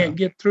 They can't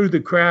get through the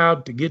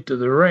crowd to get to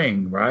the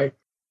ring, right?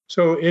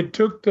 So it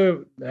took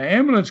the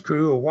ambulance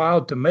crew a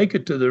while to make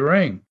it to the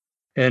ring.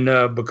 And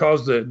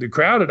because the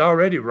crowd had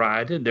already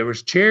rioted, there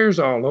was chairs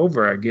all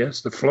over, I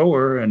guess, the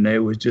floor, and it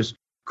was just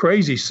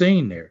crazy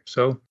scene there.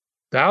 So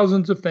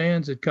thousands of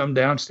fans had come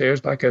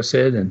downstairs, like I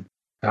said, and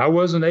I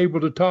wasn't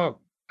able to talk.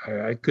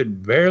 I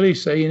could barely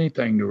say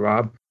anything to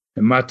Rob,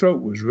 and my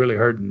throat was really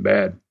hurting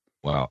bad.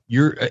 Wow.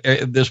 You're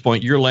at this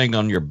point, you're laying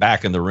on your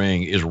back in the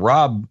ring. Is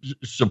Rob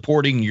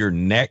supporting your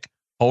neck,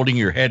 holding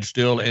your head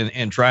still,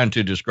 and trying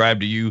to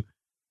describe to you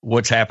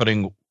what's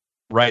happening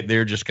right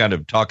there, just kind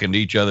of talking to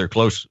each other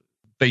close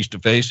face to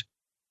face?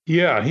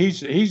 Yeah,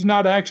 he's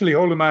not actually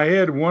holding my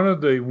head. One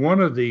of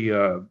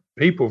the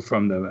people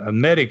from the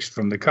medics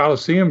from the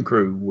Coliseum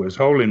crew was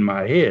holding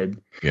my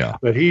head. Yeah.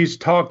 But he's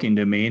talking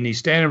to me and he's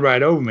standing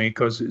right over me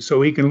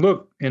so he can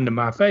look into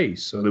my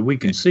face so that we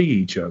can see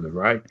each other,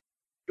 right?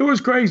 It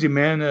was crazy,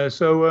 man.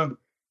 So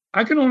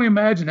I can only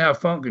imagine how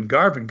Funk and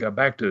Garvin got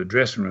back to the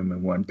dressing room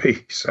in one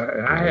piece.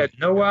 I had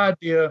no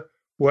idea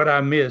what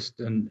I missed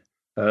and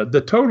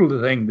the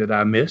total thing that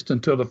I missed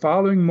until the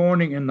following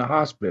morning in the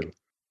hospital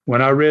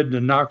when I read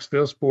the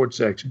Knoxville sports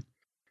section.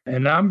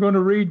 And I'm going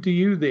to read to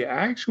you the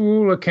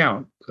actual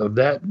account of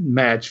that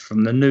match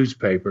from the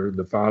newspaper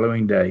the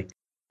following day.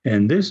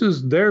 And this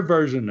is their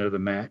version of the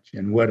match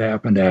and what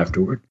happened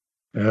afterward.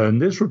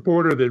 And this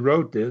reporter that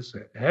wrote this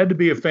had to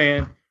be a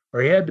fan,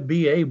 or he had to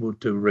be able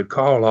to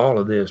recall all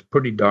of this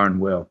pretty darn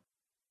well.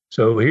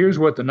 So here's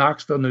what the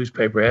Knoxville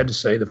newspaper had to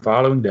say the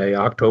following day,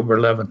 October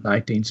 11th,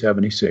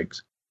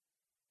 1976.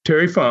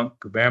 Terry Funk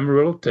of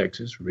Amarillo,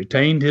 Texas,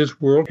 retained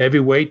his world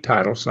heavyweight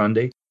title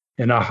Sunday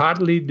in a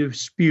hotly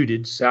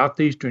disputed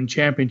Southeastern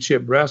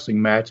Championship wrestling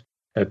match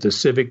at the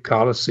Civic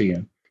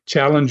Coliseum.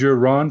 Challenger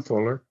Ron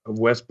Fuller of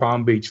West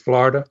Palm Beach,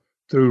 Florida,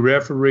 threw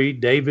referee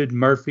David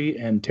Murphy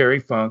and Terry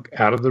Funk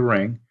out of the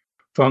ring.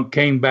 Funk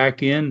came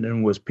back in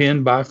and was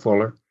pinned by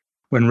Fuller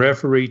when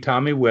referee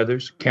Tommy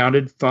Weathers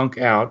counted Funk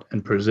out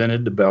and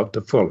presented the belt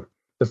to Fuller.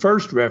 The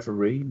first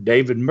referee,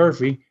 David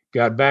Murphy,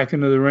 got back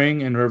into the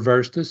ring and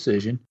reversed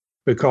decision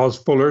because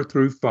Fuller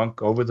threw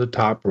Funk over the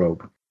top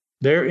rope.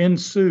 There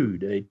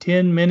ensued a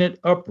 10-minute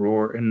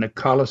uproar in the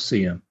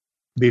Coliseum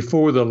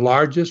before the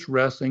largest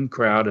wrestling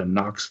crowd in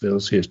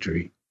Knoxville's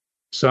history.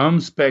 Some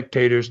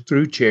spectators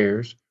threw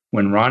chairs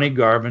when Ronnie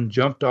Garvin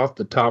jumped off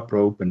the top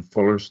rope in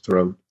Fuller's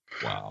throat.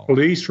 Wow.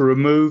 Police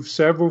removed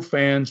several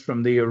fans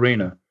from the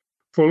arena.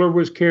 Fuller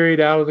was carried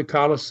out of the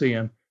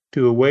Coliseum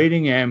to a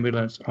waiting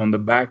ambulance on the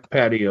back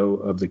patio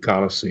of the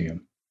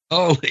Coliseum.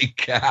 Holy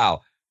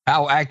cow.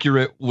 How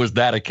accurate was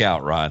that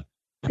account, Ron?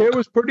 It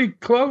was pretty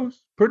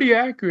close, pretty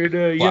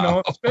accurate,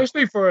 Wow.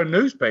 especially for a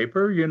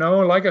newspaper.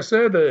 Like I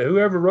said,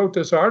 whoever wrote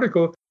this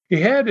article, he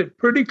had it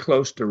pretty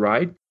close to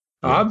right.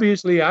 Yeah.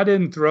 Obviously, I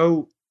didn't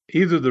throw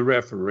either the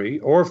referee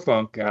or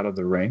Funk out of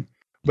the ring,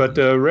 but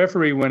the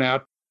referee went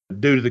out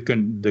due to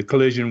the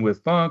collision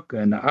with Funk,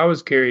 and I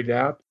was carried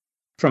out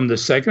from the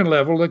second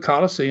level of the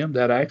Coliseum.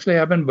 That actually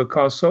happened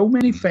because so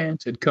many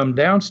fans had come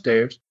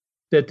downstairs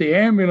that the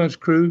ambulance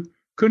crew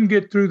couldn't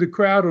get through the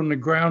crowd on the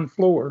ground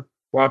floor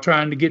while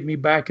trying to get me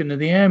back into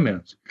the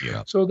ambulance.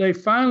 Yeah. So they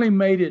finally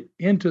made it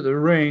into the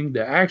ring,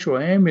 the actual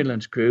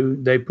ambulance crew.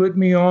 They put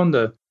me on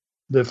the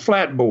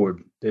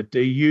flatboard that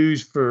they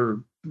use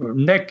for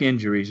neck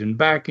injuries and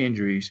back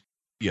injuries.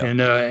 Yeah.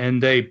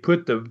 And they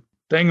put the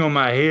thing on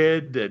my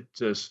head that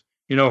just,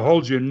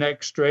 holds your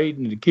neck straight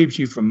and it keeps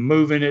you from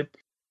moving it.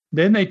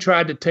 Then they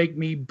tried to take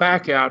me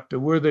back out to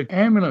where the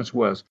ambulance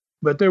was.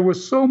 But there were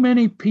so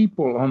many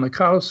people on the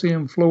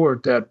Coliseum floor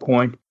at that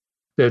point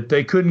that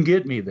they couldn't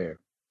get me there.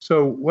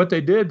 So what they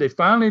did, they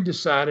finally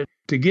decided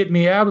to get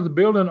me out of the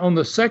building on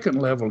the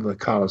second level of the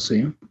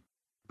Coliseum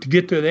to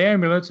get to the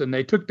ambulance. And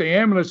they took the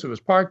ambulance that was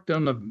parked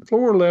on the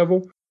floor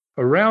level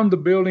around the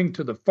building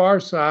to the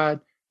far side,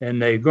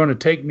 and they're going to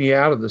take me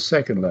out of the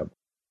second level.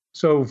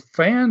 So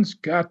fans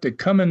got to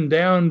coming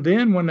down.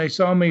 Then when they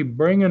saw me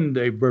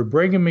they were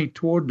bringing me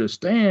toward the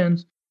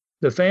stands,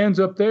 the fans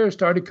up there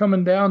started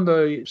coming down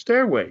the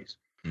stairways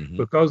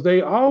because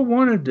they all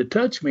wanted to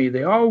touch me.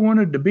 They all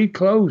wanted to be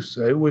close.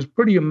 It was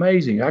pretty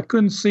amazing. I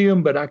couldn't see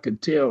them, but I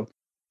could tell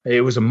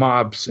it was a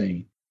mob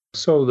scene.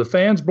 So the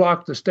fans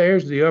blocked the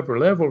stairs to the upper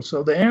level.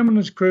 So the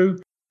ambulance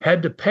crew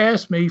had to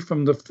pass me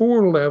from the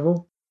floor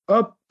level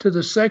up to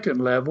the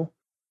second level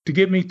to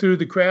get me through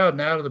the crowd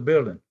and out of the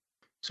building.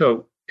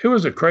 So it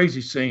was a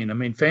crazy scene. I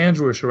mean, fans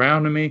were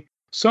surrounding me.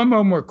 Some of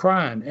them were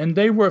crying, and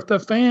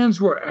the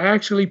fans were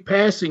actually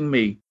passing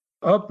me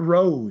up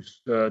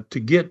rows to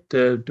get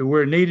to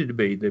where it needed to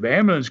be. The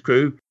ambulance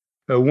crew,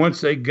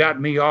 once they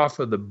got me off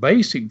of the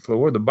basic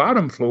floor, the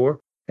bottom floor,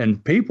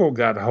 and people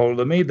got a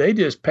hold of me, they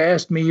just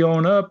passed me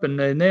on up, and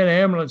then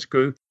ambulance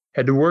crew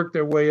had to work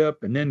their way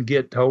up and then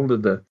get hold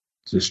of the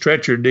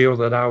stretcher deal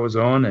that I was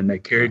on, and they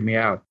carried me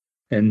out.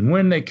 And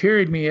when they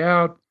carried me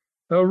out,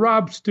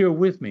 Rob's still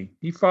with me.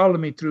 He followed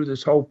me through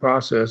this whole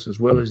process as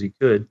well as he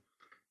could.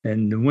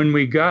 And when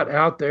we got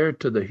out there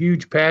to the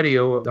huge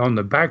patio on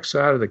the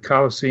backside of the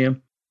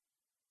Coliseum,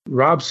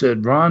 Rob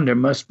said, "Ron, there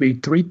must be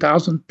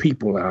 3,000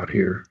 people out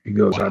here." He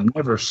goes, Wow. "I've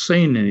never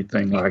seen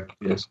anything like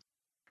this."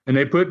 And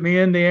they put me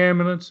in the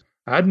ambulance.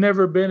 I'd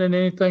never been in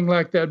anything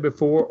like that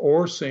before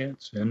or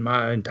since in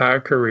my entire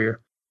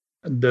career.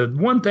 The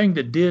one thing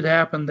that did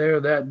happen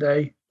there that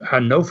day, I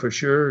know for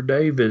sure,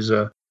 Dave, is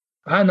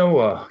I know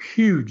a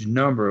huge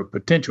number of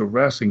potential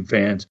wrestling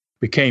fans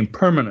became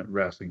permanent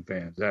wrestling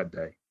fans that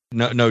day.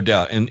 No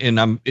doubt. And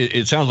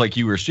it sounds like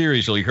you were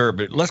seriously hurt,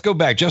 but let's go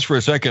back just for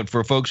a second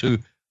for folks who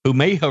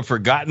may have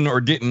forgotten or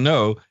didn't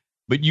know,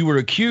 but you were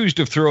accused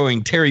of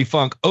throwing Terry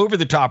Funk over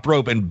the top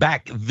rope. And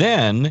back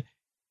then,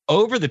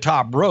 over the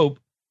top rope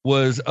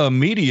was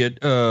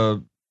immediate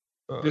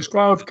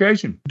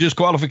Disqualification.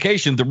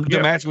 The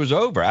match was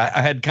over.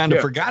 I had kind of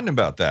forgotten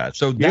about that.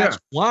 So that's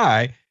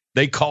why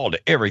they called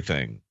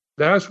everything.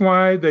 That's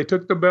why they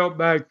took the belt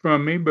back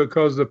from me,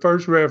 because the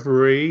first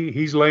referee,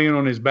 he's laying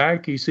on his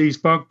back. He sees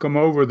Funk come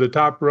over the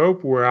top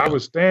rope where I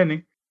was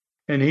standing,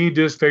 and he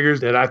just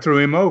figures that I threw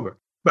him over.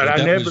 But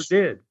I never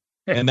did.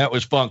 And that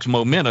was Funk's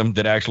momentum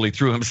that actually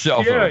threw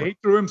himself over. Yeah, he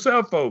threw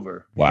himself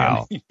over.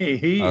 Wow.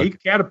 He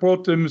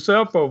catapulted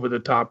himself over the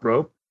top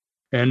rope,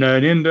 and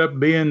it ended up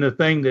being the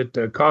thing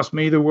that cost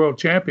me the world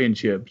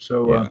championship.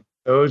 So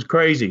it was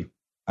crazy.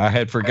 I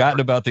had forgotten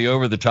about the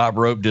over-the-top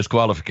rope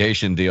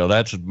disqualification deal.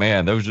 Those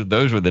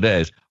were the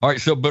days. All right,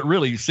 so, but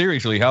really,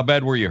 seriously, how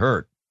bad were you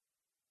hurt?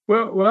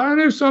 Well, I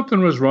knew something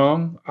was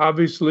wrong.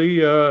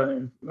 Obviously,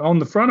 on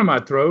the front of my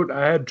throat,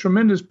 I had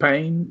tremendous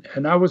pain,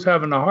 and I was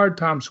having a hard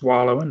time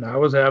swallowing. I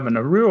was having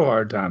a real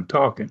hard time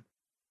talking.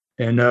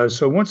 And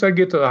so once I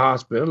get to the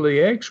hospital,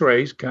 the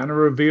x-rays kind of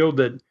revealed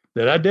that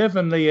I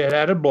definitely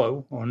had a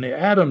blow on the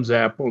Adam's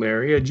apple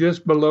area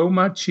just below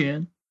my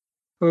chin,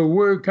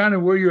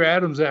 where your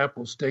Adam's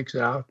apple sticks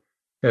out.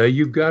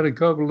 you've got a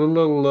couple of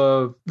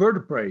little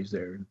vertebrae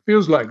there. It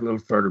feels like little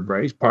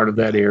vertebrae, part of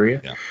that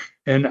area. Yeah.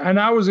 And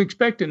I was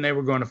expecting they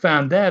were going to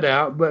find that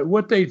out, but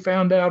what they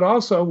found out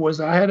also was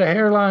I had a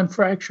hairline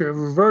fracture of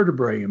a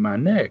vertebrae in my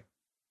neck.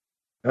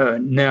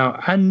 Now,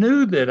 I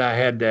knew that I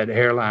had that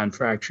hairline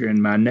fracture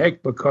in my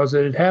neck because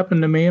it had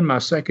happened to me in my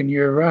second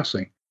year of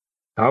wrestling.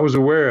 I was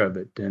aware of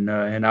it, and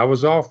I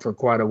was off for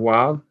quite a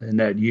while in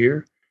that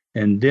year.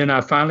 And then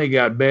I finally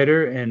got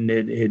better, and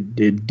it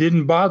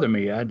didn't bother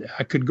me.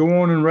 I could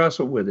go on and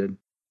wrestle with it,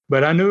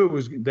 but I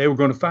knew they were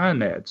going to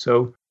find that.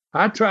 So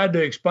I tried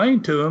to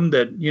explain to them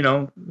that,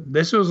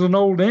 this was an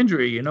old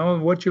injury.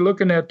 What you're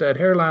looking at, that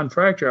hairline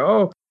fracture.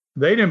 Oh,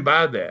 they didn't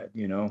buy that.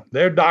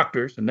 They're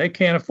doctors, and they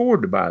can't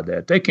afford to buy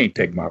that. They can't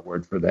take my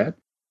word for that.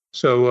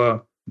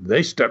 So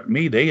they stuck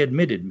me. They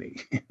admitted me.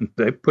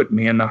 They put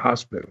me in the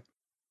hospital.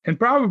 And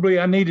probably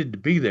I needed to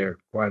be there,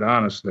 quite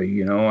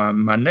honestly.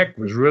 My neck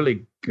was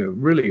really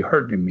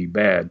hurting me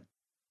bad.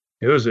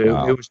 It was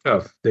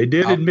tough. They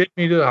did admit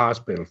me to the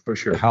hospital for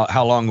sure.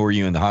 How long were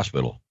you in the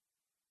hospital?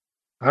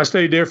 I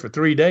stayed there for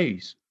 3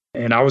 days,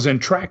 and I was in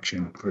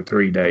traction for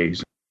 3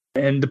 days.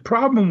 And the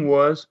problem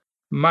was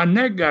my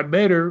neck got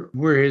better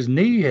where his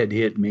knee had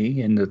hit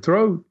me in the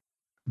throat.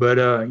 But,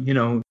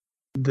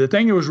 the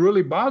thing that was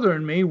really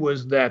bothering me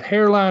was that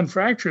hairline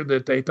fracture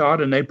that they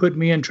thought, and they put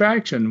me in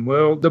traction.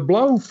 Well, the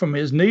blow from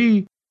his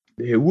knee,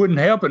 it wouldn't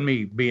help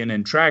me being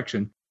in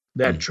traction.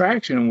 That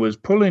traction was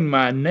pulling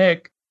my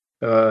neck,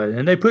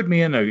 and they put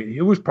me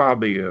it was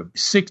probably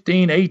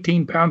 16,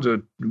 18 pounds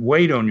of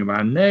weight on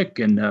my neck,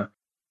 and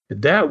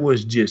that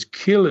was just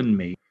killing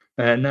me.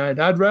 And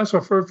I'd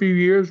wrestle for a few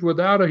years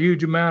without a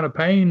huge amount of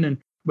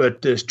pain,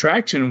 but this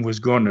traction was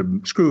going to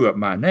screw up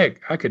my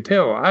neck. I could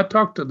tell. I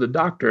talked to the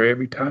doctor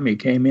every time he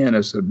came in.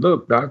 I said,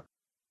 "Look, doc,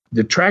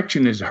 the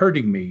traction is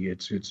hurting me.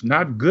 It's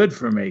not good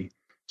for me."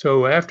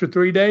 So after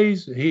 3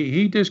 days,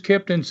 he just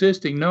kept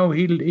insisting. No,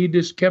 he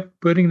just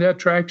kept putting that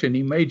traction.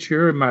 He made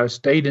sure I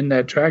stayed in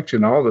that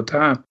traction all the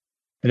time.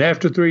 And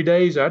after 3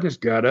 days, I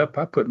just got up.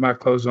 I put my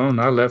clothes on.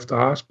 I left the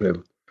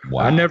hospital.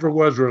 Wow. I never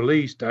was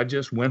released. I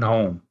just went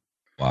home.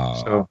 Wow.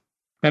 So,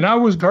 and I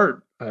was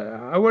hurt.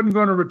 I wasn't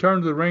going to return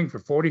to the ring for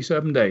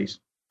 47 days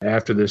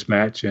after this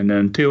match. And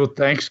until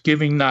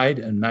Thanksgiving night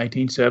in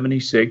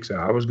 1976,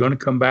 I was going to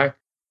come back.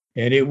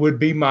 And it would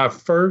be my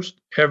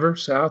first ever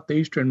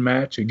Southeastern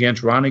match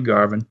against Ronnie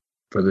Garvin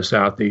for the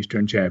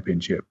Southeastern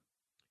Championship.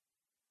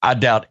 I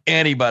doubt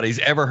anybody's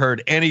ever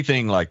heard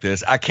anything like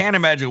this. I can't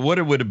imagine what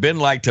it would have been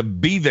like to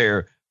be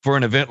there for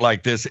an event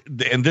like this.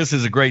 And this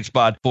is a great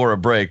spot for a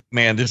break.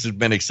 Man, this has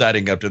been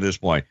exciting up to this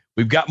point.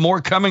 We've got more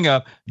coming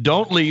up.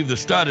 Don't leave. The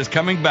Stud is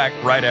coming back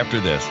right after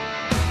this.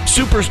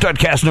 Super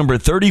Studcast number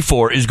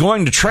 34 is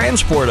going to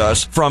transport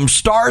us from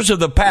stars of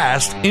the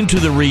past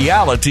into the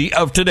reality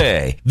of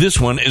today. This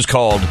one is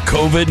called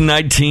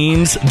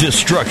COVID-19's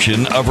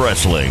Destruction of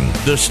Wrestling.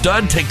 The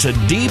Stud takes a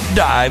deep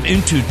dive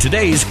into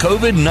today's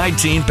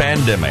COVID-19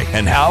 pandemic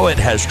and how it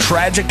has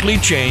tragically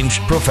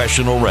changed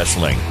professional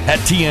wrestling. At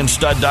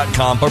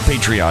tnstud.com or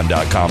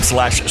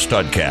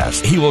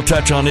patreon.com/studcast. He will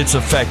touch on its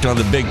effect on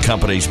the big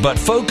companies, but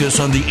focus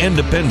on the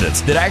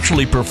independents that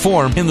actually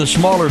perform in the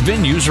smaller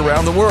venues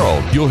around the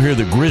world. You'll hear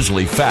the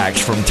grisly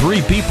facts from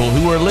 3 people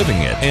who are living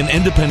it. An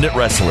independent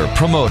wrestler,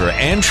 promoter,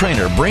 and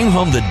trainer bring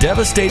home the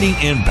devastating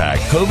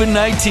impact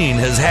COVID-19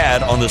 has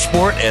had on the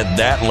sport at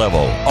that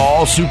level.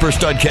 All Super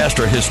Studcast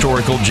are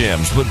historical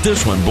gems, but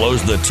this one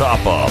blows the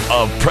top off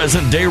of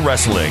present-day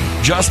wrestling,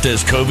 just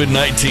as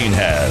COVID-19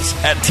 has.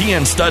 At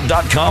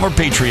tnstud.com or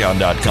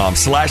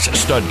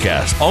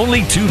patreon.com/studcast.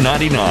 Only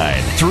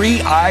 $2.99.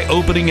 3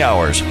 eye-opening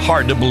hours,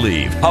 hard to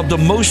believe, of the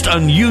most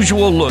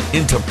unusual look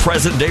into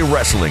present-day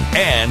wrestling.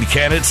 And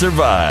can it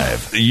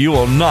survive? You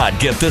will not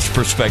get this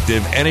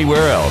perspective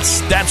anywhere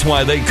else. That's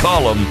why they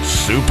call them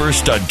Super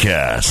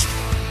Studcast.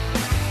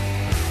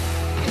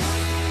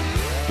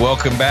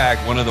 Welcome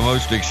back. One of the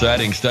most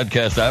exciting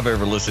Studcasts I've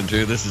ever listened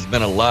to. This has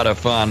been a lot of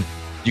fun.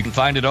 You can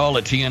find it all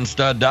at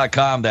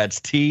tnstud.com. That's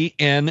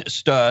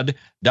tnstud.com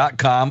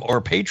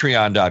or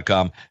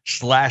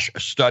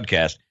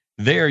patreon.com/studcast.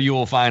 There you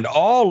will find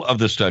all of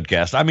the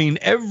Studcasts. I mean,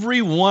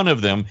 every one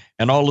of them,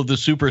 and all of the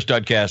Super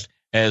Studcasts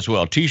as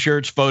well.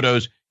 T-shirts,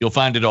 photos, you'll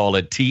find it all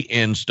at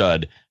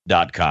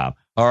tnstud.com.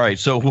 All right,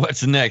 so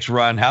what's next,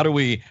 Ron? How do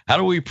we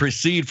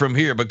proceed from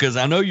here? Because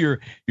I know you're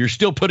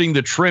still putting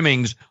the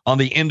trimmings on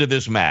the end of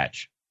this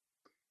match.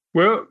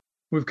 Well,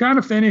 we've kind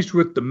of finished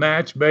with the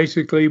match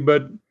basically,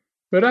 but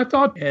I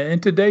thought in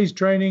today's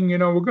training,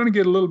 we're going to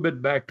get a little bit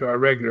back to our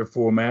regular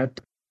format.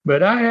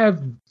 But I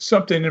have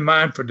something in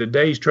mind for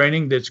today's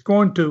training that's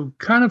going to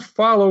kind of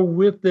follow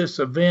with this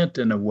event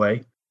in a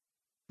way.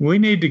 We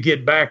need to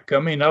get back. I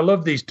mean, I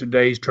love these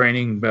today's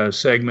training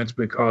segments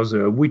because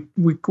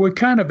we're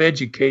kind of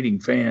educating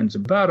fans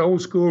about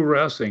old school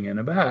wrestling and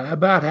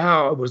about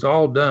how it was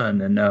all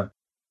done. And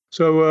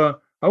so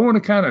I want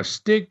to kind of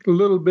stick a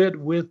little bit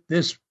with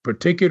this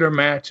particular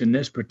match and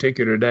this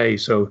particular day.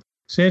 So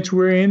since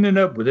we're ending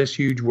up with this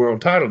huge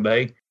world title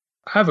day,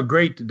 I have a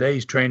great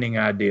today's training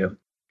idea.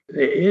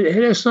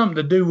 It has something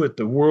to do with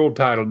the world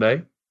title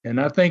day. And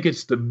I think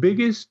it's the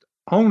biggest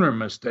owner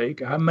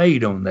mistake I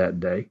made on that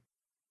day.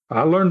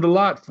 I learned a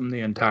lot from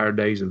the entire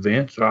day's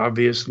events,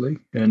 obviously,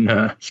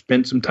 and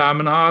spent some time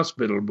in the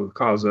hospital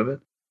because of it.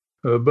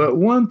 But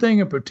one thing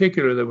in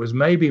particular that was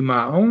maybe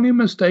my only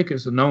mistake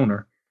as an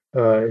owner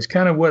is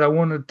kind of what I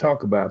wanted to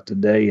talk about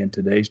today in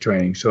today's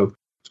training. So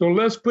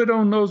let's put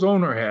on those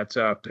owner hats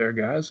out there,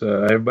 guys,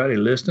 everybody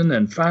listening,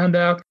 and find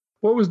out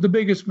what was the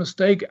biggest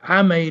mistake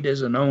I made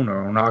as an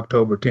owner on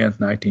October 10th,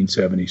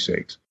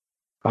 1976.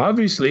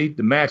 Obviously,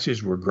 the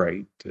matches were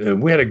great.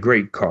 We had a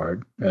great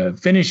card.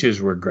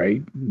 Finishes were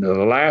great. The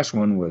last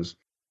one was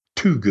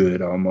too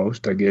good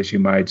almost, I guess you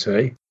might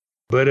say.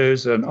 But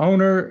as an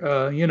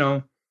owner,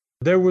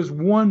 there was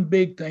one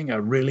big thing I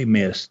really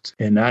missed,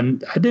 and I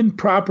didn't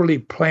properly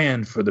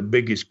plan for the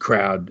biggest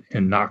crowd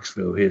in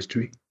Knoxville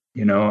history.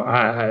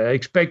 I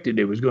expected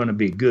it was going to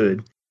be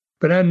good,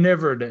 but I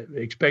never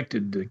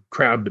expected the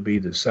crowd to be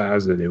the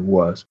size that it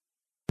was.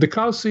 The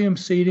Coliseum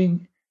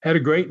seating had a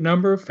great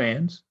number of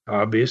fans,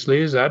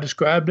 obviously, as I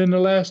described in the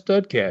last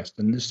studcast,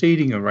 and the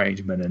seating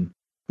arrangement, and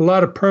a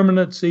lot of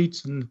permanent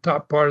seats in the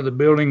top part of the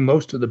building.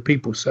 Most of the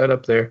people sat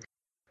up there,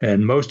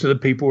 and most of the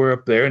people were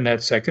up there in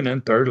that second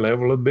and third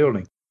level of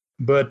building.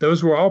 But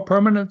those were all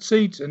permanent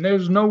seats, and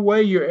there's no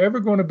way you're ever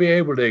going to be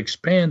able to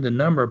expand the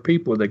number of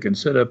people that can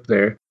sit up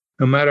there,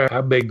 no matter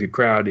how big the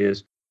crowd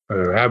is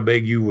or how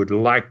big you would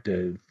like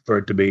for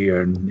it to be.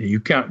 And you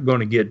can't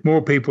going to get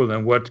more people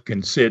than what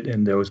can sit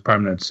in those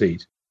permanent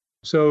seats.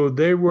 So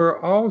they were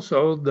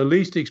also the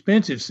least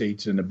expensive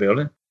seats in the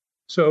building.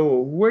 So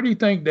where do you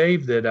think,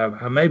 Dave, that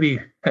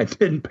I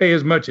didn't pay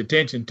as much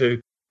attention to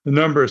the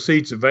number of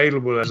seats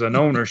available as an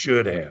owner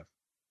should have?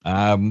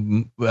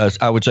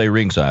 I would say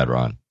ringside,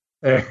 Ron.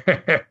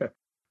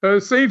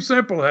 It seems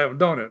simple,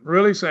 don't it?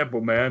 Really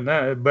simple, man.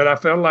 But I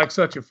felt like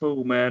such a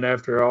fool, man,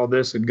 after all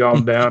this had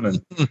gone down,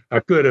 and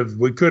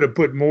we could have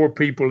put more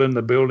people in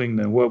the building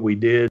than what we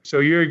did. So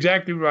you're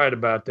exactly right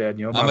about that.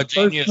 I'm a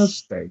genius.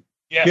 Mistake.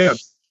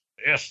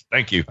 Yes.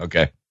 Thank you.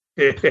 Okay.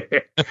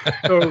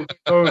 So,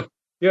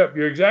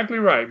 you're exactly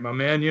right, my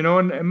man.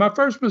 And my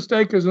first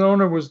mistake as an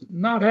owner was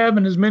not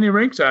having as many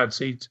ringside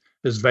seats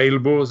as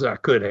available as I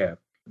could have.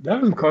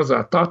 That was because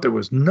I thought there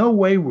was no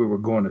way we were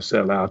going to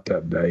sell out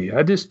that day.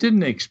 I just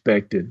didn't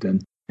expect it.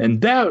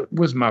 And that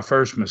was my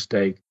first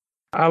mistake.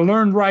 I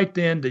learned right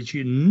then that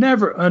you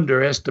never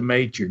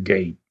underestimate your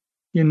gate.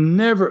 You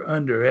never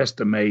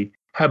underestimate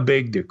how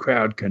big the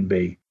crowd can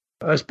be,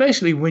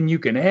 especially when you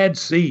can add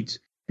seats.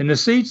 And the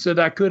seats that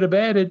I could have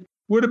added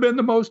would have been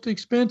the most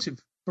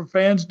expensive for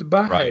fans to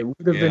buy. Right. It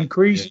would have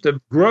increased the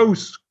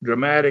gross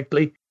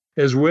dramatically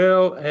as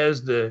well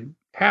as the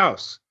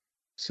house.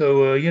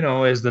 So,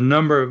 as the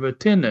number of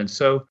attendants.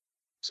 So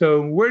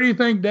where do you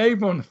think,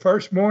 Dave, on the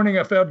first morning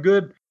I felt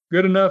good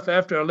enough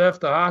after I left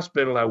the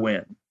hospital, I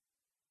went?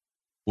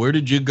 Where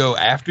did you go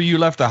after you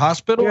left the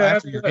hospital? Yeah,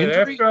 after your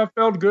injury? After I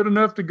felt good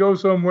enough to go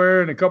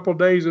somewhere and a couple of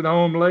days at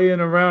home laying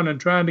around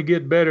and trying to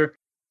get better,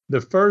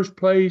 the first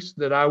place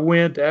that I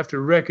went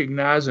after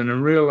recognizing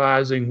and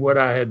realizing what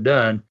I had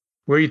done,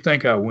 where do you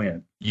think I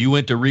went? You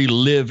went to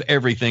relive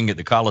everything at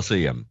the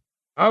Coliseum.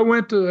 I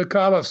went to the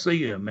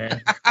Coliseum,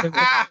 man.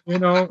 I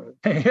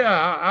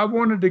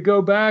wanted to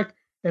go back,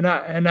 and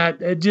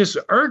it just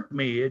irked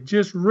me. It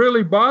just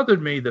really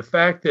bothered me, the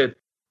fact that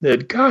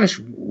gosh,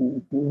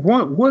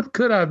 what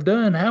could I have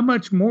done? How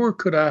much more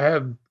could I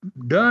have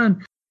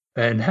done?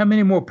 And how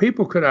many more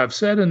people could I have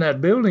sat in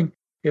that building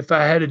if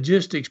I had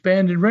just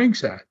expanded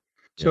ringside?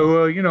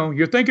 So,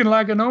 you're thinking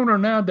like an owner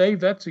now, Dave.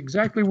 That's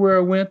exactly where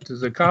I went, to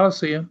the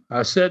Coliseum.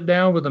 I sat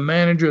down with the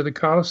manager of the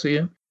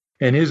Coliseum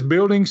and his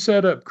building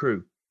setup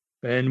crew,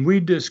 and we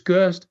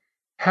discussed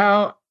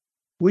how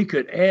we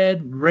could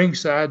add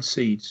ringside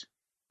seats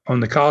on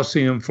the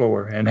Coliseum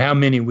floor and how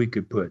many we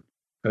could put.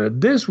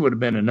 This would have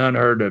been an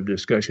unheard of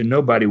discussion.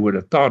 Nobody would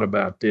have thought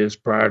about this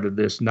prior to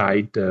this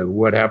night,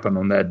 what happened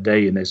on that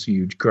day in this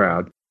huge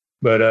crowd.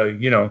 But,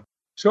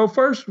 so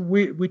first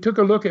we took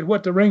a look at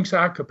what the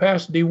ringside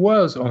capacity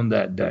was on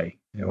that day.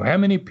 How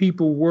many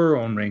people were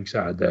on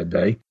ringside that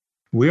day?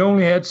 We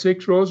only had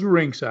 6 rows of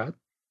ringside.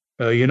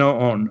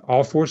 On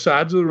all 4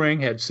 sides of the ring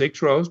had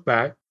 6 rows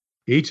back.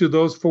 Each of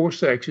those 4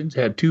 sections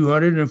had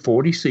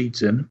 240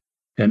 seats in them.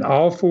 And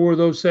all 4 of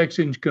those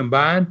sections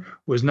combined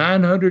was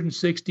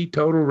 960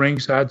 total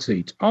ringside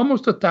seats,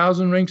 almost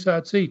 1,000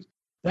 ringside seats.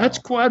 That's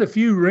quite a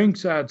few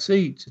ringside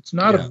seats. It's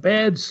not a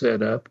bad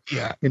setup,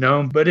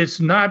 but it's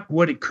not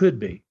what it could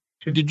be.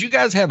 Did you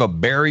guys have a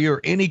barrier,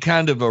 any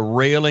kind of a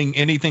railing,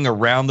 anything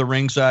around the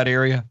ringside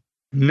area?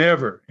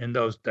 Never in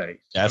those days.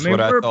 That's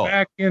what I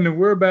thought.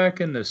 We're back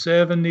in the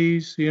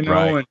 70s,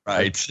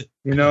 Right.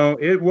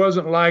 It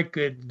wasn't like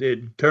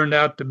it turned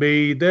out to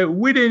be. That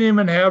we didn't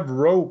even have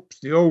ropes,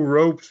 the old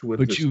ropes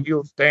with the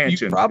steel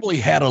stanchion. You probably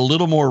had a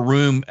little more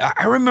room.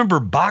 I remember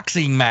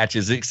boxing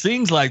matches. It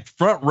seems like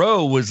front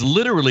row was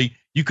literally,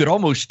 you could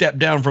almost step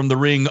down from the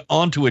ring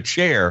onto a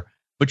chair,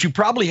 but you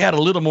probably had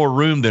a little more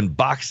room than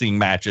boxing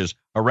matches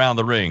around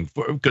the ring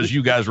because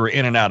you guys were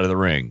in and out of the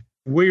ring.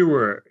 We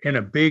were in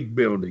a big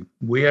building.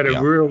 We had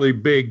a really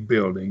big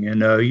building.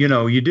 And,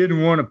 you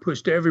didn't want to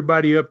push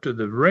everybody up to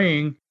the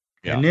ring,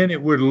 and then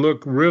it would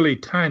look really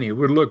tiny. It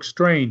would look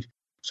strange.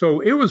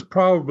 So it was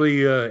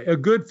probably a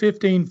good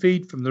 15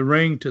 feet from the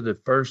ring to the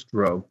first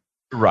row.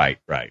 Right.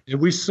 And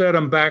we set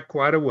them back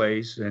quite a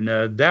ways. And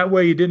that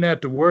way you didn't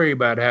have to worry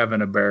about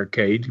having a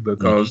barricade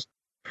because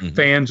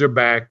fans are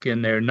back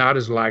and they're not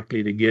as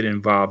likely to get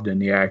involved in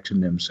the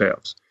action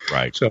themselves.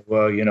 Right. So,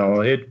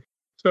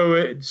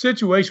 the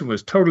situation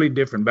was totally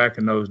different back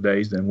in those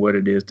days than what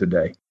it is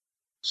today.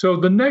 So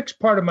the next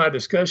part of my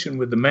discussion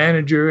with the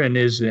manager and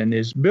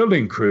his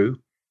building crew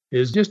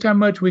is just how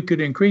much we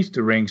could increase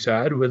the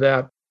ringside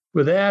without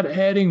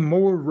adding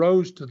more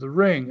rows to the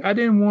ring. I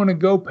didn't want to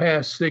go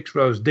past 6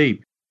 rows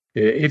deep.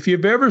 If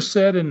you've ever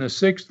sat in the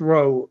 6th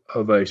row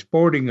of a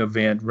sporting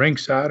event,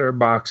 ringside or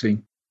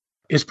boxing,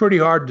 it's pretty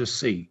hard to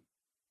see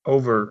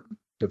over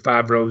the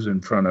 5 rows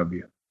in front of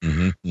you.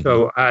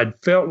 So I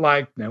felt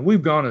like, now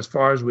we've gone as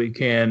far as we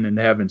can and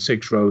having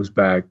 6 rows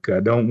back. I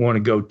don't want to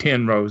go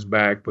 10 rows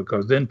back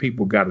because then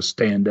people got to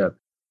stand up.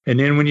 And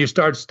then when you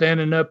start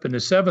standing up in the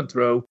 7th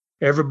row,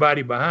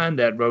 everybody behind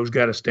that row's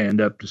got to stand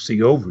up to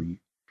see over you.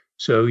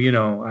 So,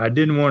 I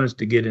didn't want us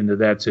to get into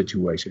that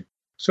situation.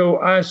 So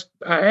I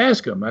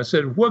asked them, I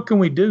said, what can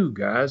we do,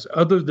 guys,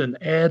 other than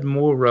add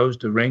more rows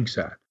to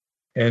ringside?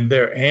 And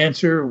their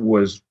answer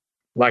was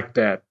like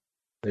that.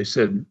 They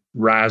said,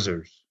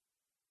 risers.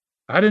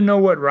 I didn't know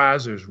what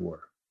risers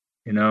were,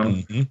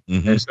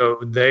 And so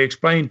they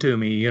explained to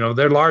me,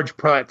 they're large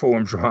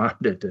platforms, Ron,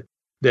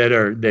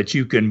 that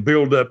you can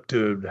build up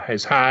to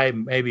as high,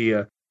 maybe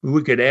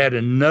we could add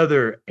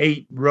another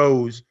 8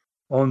 rows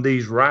on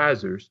these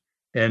risers.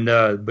 And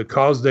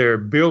because they're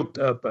built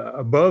up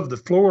above the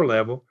floor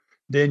level,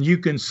 then you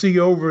can see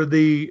over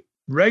the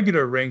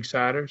regular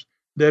ringsiders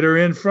that are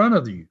in front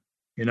of you,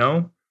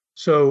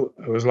 So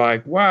it was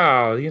like,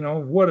 wow,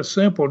 what a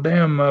simple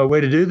damn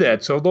way to do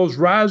that. So those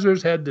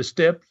risers had the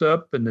steps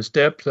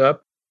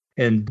up,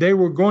 and they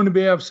were going to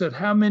be able to say,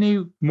 how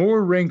many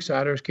more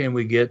ringsiders can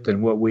we get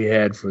than what we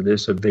had for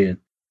this event?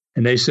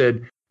 And they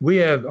said, we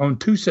have on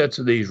 2 sets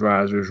of these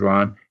risers,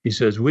 Ron, he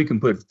says, we can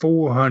put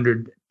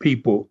 400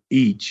 people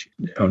each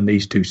on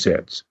these 2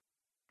 sets.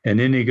 And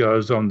then he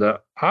goes on the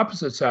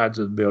opposite sides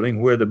of the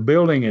building where the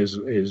building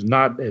is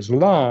not as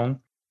long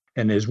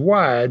and as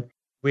wide.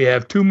 We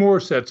have 2 more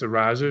sets of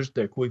risers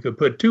that we could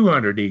put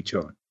 200 each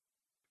on.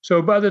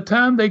 So by the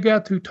time they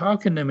got through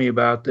talking to me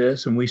about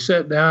this and we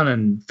sat down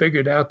and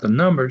figured out the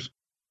numbers,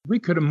 we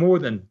could have more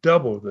than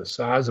doubled the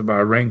size of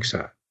our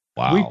ringside.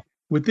 Wow.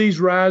 With these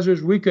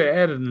risers, we could have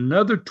added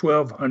another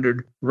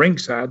 1,200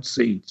 ringside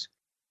seats.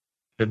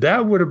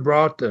 That would have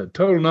brought the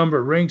total number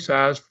of ring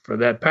size for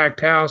that packed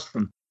house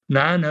from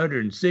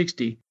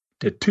 960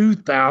 to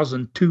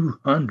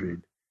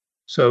 2,200.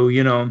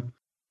 So,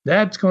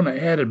 that's going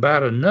to add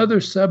about another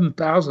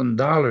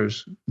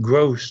 $7,000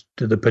 gross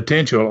to the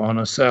potential on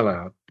a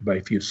sellout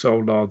if you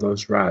sold all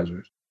those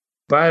risers.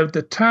 By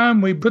the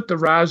time we put the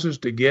risers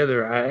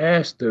together, I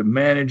asked the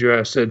manager,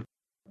 I said,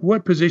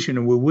 what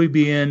position will we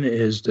be in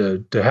as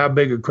to how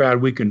big a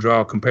crowd we can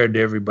draw compared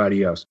to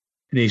everybody else?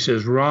 And he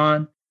says,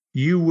 Ron,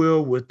 you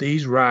will, with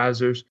these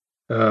risers,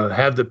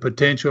 have the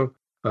potential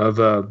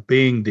of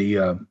being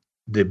the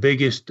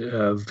biggest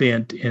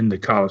event in the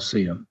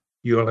Coliseum.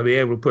 You'll be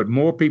able to put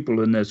more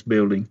people in this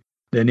building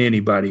than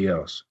anybody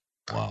else.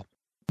 Wow.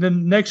 The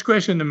next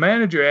question the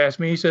manager asked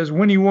me, he says,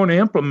 when do you want to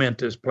implement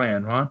this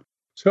plan, Ron?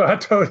 So I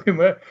told him,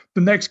 the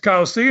next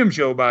Coliseum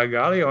show, by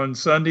golly, on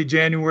Sunday,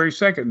 January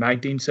 2nd,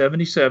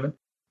 1977,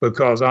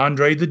 because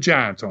Andre the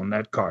Giant's on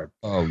that card.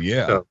 Oh,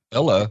 yeah. So,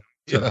 hello.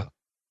 Yeah.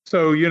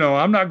 So,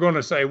 I'm not going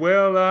to say,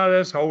 well,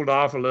 let's hold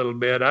off a little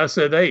bit. I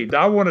said, hey,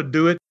 I want to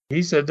do it.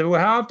 He said, well,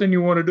 how often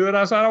you want to do it?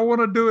 I said, I want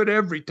to do it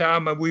every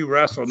time we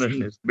wrestle in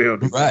this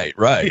building. Right.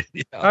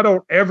 Yeah. I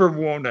don't ever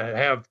want to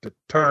have to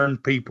turn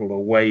people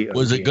away.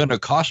 Was it going to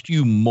cost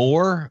you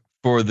more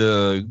for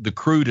the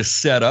crew to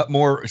set up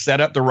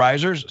the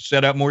risers,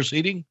 set up more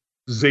seating?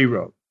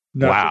 Zero.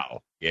 Nothing.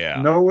 Wow.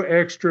 Yeah. No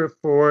extra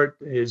for it.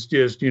 It's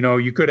just,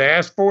 you could have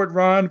asked for it,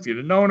 Ron, if you'd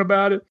have known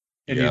about it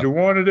and you'd have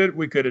wanted it.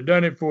 We could have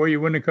done it for you.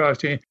 Wouldn't have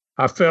cost you.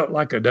 I felt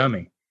like a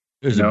dummy.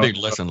 It was a big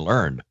lesson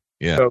learned.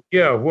 Yeah.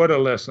 So, what a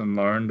lesson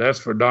learned. That's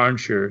for darn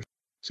sure.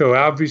 So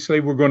obviously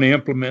we're going to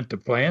implement the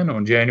plan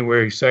on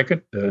January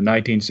 2nd,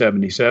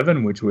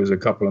 1977, which was a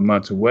couple of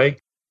months away.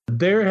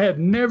 There had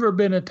never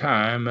been a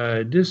time,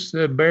 just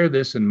bear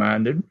this in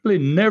mind, there'd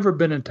really never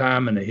been a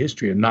time in the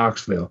history of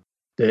Knoxville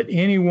that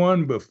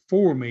anyone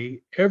before me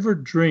ever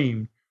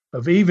dreamed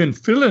of even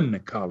filling the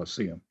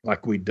Coliseum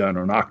like we'd done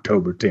on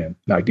October 10th,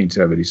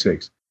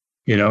 1976.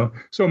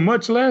 So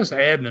much less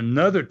adding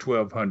another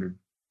 1,200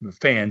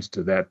 fans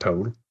to that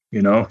total.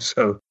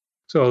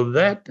 So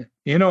that,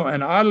 and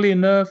oddly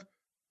enough,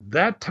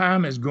 that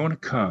time is going to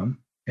come,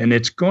 and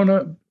it's going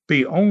to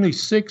be only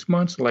 6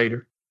 months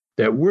later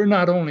that we're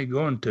not only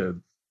going to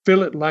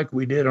fill it like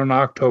we did on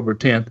October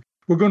 10th,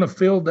 we're going to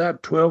fill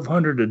that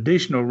 1,200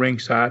 additional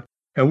ringside,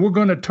 and we're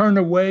going to turn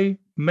away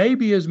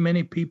maybe as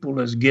many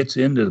people as gets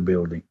into the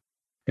building.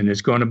 and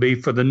it's going to be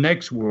for the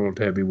next World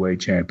Heavyweight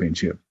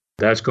Championship.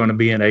 That's going to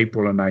be in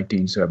April of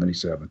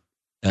 1977.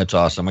 That's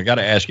awesome. I got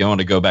to ask you, I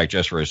want to go back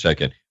just for a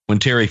second. When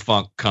Terry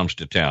Funk comes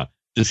to town,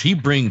 does he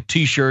bring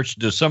T-shirts?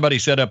 Does somebody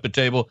set up a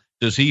table?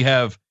 Does he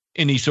have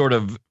any sort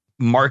of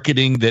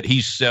marketing that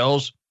he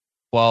sells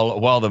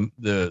while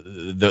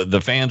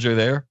the fans are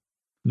there?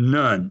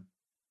 None.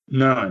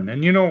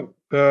 And,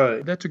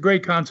 that's a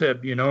great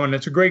concept, and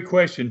it's a great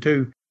question,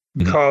 too,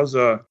 because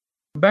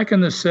back in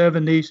the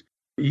 70s,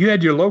 you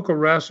had your local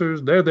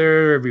wrestlers. They're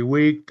there every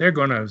week. They're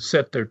going to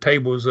set their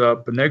tables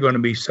up, and they're going to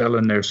be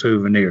selling their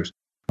souvenirs.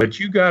 But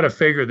you got to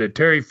figure that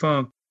Terry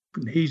Funk,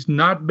 he's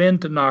not been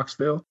to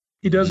Knoxville.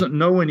 He doesn't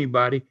know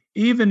anybody.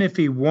 Even if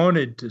he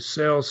wanted to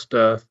sell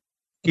stuff,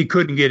 he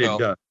couldn't get it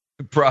done.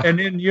 And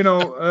then,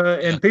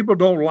 and people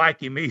don't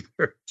like him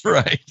either.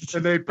 Right.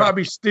 And they'd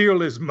probably steal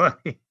his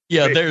money.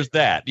 Yeah, there's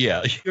that.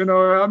 Yeah.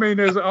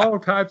 There's all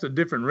types of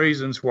different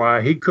reasons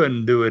why he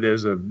couldn't do it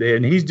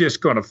and he's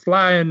just going to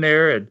fly in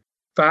there at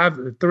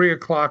 3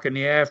 o'clock in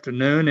the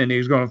afternoon, and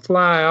he's going to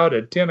fly out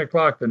at 10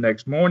 o'clock the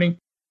next morning.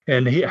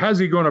 And how's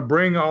he going to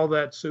bring all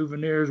that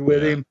souvenirs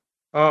with him?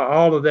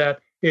 All of that.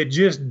 It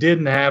just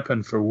didn't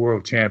happen for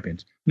world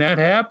champions. Now, it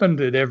happened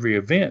at every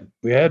event.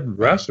 We had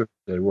wrestlers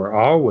that were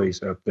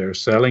always up there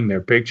selling their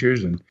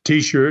pictures and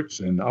T-shirts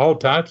and all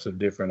types of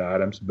different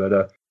items.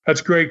 But that's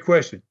a great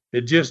question.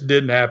 It just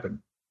didn't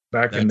happen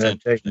back in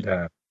that day and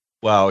time.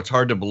 Wow, it's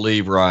hard to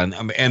believe, Ron.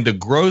 And the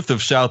growth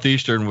of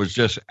Southeastern was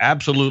just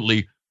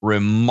absolutely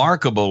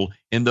remarkable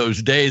in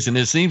those days. And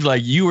it seems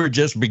like you were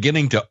just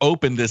beginning to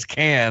open this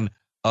can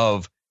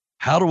of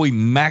how do we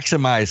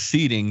maximize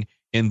seating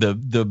in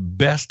the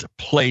best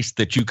place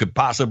that you could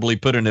possibly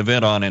put an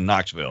event on in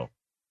Knoxville.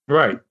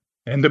 Right.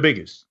 And the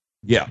biggest.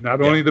 Yeah.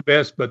 Not only the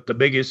best, but the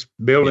biggest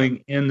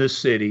building in the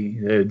city.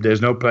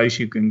 There's no place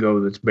you can go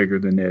that's bigger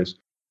than this.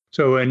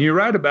 So, and you're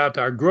right about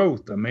our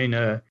growth. I mean,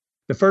 the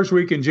first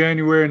week in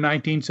January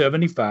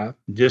 1975,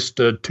 just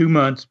 2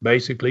 months,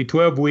 basically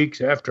 12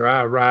 weeks after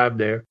I arrived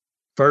there,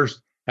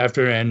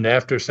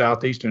 after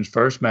Southeastern's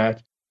first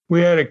match,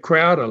 we had a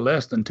crowd of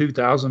less than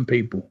 2,000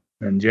 people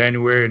in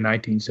January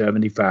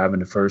 1975 in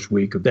the first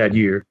week of that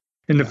year.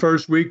 In the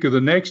first week of the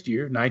next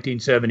year,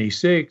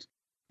 1976,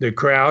 the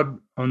crowd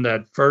on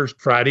that first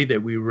Friday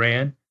that we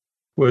ran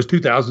was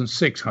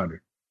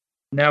 2,600.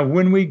 Now,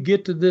 when we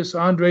get to this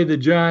Andre the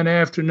Giant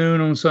afternoon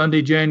on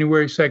Sunday,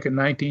 January 2nd,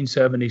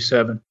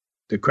 1977,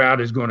 the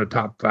crowd is going to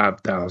top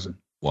 5,000.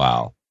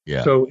 Wow.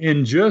 Yeah. So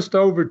in just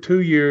over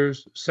 2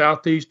 years,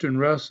 Southeastern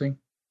Wrestling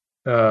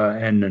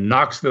and the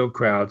Knoxville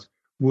crowds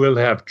will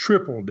have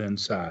tripled in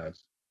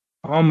size,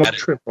 almost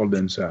tripled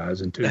in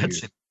size in 2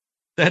 years.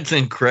 That's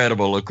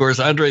incredible. Of course,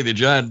 Andre the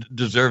Giant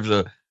deserves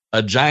a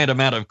giant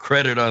amount of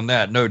credit on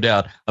that, no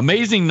doubt.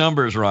 Amazing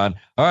numbers, Ron.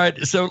 All right,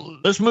 so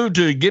let's move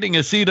to getting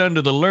a seat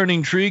under the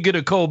learning tree, get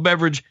a cold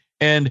beverage.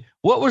 And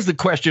what was the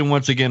question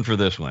once again for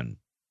this one?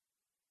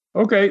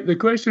 Okay, the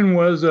question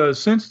was,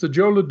 since the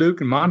Joe LeDuc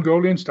and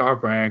Mongolian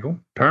Stomper angle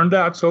turned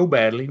out so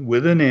badly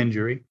with an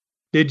injury,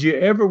 did you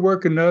ever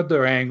work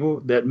another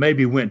angle that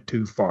maybe went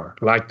too far,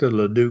 like the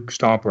LeDuc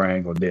Stomper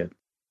angle did?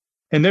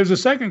 And there's a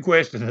second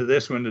question to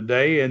this one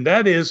today, and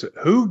that is,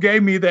 who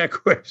gave me that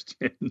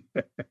question?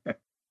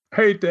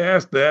 Hate to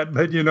ask that,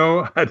 but,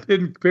 I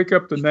didn't pick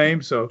up the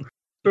name. So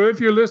if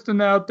you're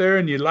listening out there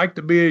and you'd like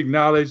to be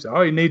acknowledged,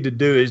 all you need to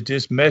do is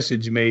just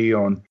message me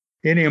on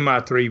any of my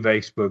 3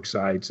 Facebook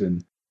sites,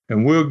 and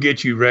we'll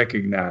get you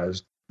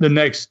recognized. The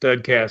next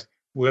Studcast,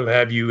 we'll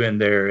have you in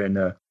there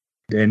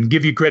and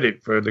give you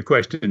credit for the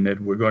question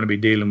that we're going to be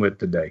dealing with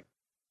today.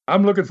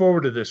 I'm looking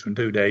forward to this one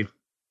too, Dave.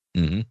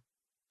 Mm-hmm.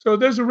 So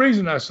there's a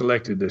reason I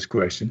selected this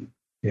question.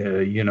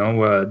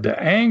 The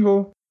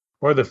angle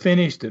or the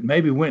finish that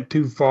maybe went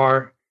too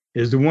far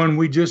is the one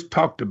we just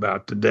talked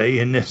about today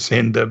in this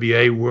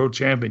NWA World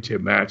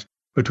Championship match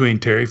between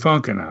Terry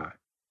Funk and I.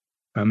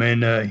 I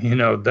mean,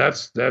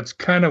 that's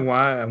kind of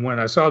why when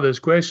I saw this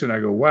question, I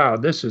go, wow,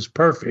 this is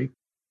perfect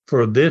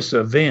for this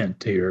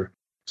event here.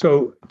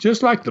 So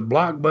just like the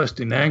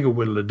blockbusting angle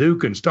with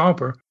LeDuc and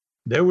Stomper,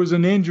 there was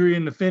an injury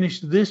in the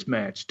finish of this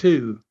match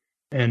too.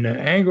 And the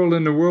angle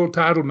in the world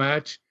title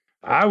match,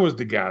 I was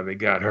the guy that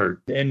got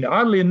hurt. And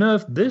oddly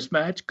enough, this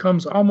match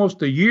comes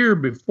almost a year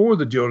before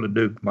the Joe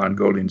LeDuc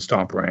Mongolian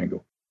Stomper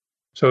angle.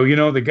 So,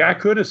 the guy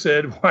could have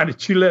said, why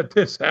did you let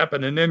this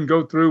happen and then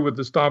go through with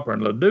the Stomper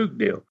and LeDuc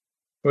deal?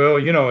 Well,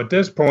 at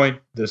this point,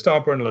 the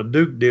Stomper and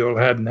LeDuc deal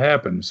hadn't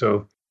happened.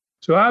 So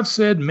I've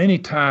said many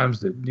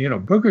times that,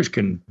 bookers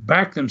can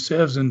back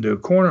themselves into a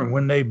corner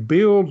when they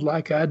build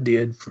like I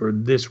did for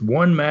this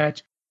one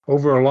match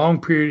over a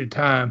long period of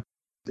time.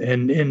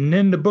 And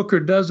then the booker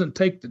doesn't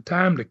take the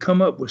time to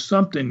come up with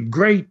something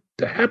great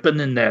to happen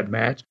in that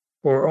match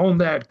or on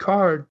that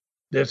card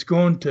that's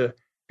going to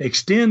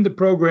extend the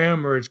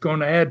program or it's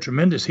going to add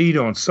tremendous heat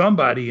on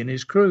somebody in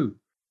his crew.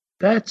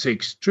 That's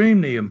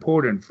extremely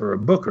important for a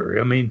booker.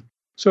 I mean,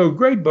 so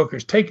great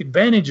bookers take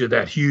advantage of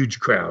that huge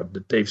crowd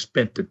that they've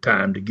spent the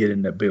time to get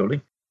in the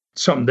building,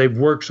 something they've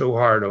worked so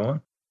hard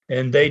on,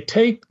 and they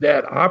take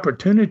that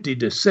opportunity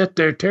to set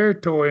their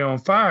territory on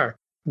fire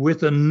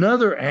with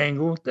another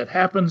angle that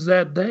happens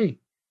that day.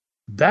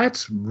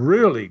 That's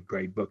really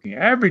great booking.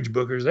 Average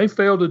bookers, they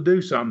fail to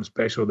do something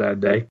special that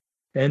day,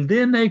 and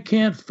then they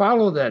can't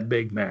follow that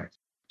big match.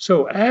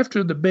 So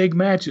after the big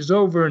match is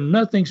over and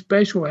nothing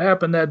special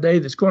happened that day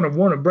that's going to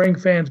want to bring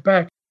fans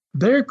back,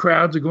 their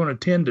crowds are going to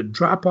tend to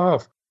drop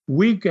off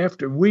week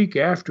after week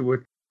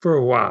afterward for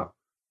a while.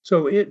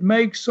 So it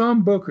makes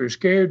some bookers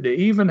scared to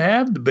even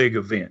have the big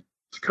event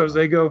because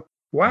they go,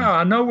 wow,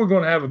 I know we're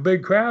going to have a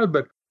big crowd,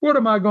 but what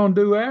am I going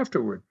to do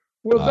afterward?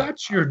 Well,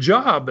 that's your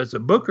job as a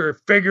booker.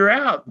 Figure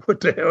out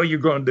what the hell you're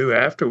going to do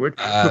afterward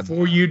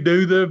before you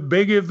do the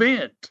big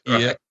event.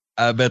 Right? Yeah,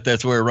 I bet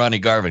that's where Ronnie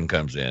Garvin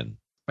comes in.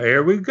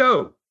 There we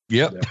go.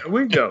 Yep. There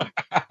we go.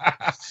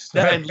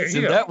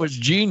 Listen, that was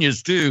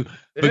genius, too,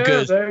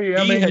 because he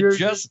had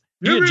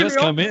just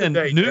come in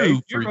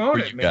new for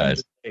you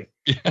guys.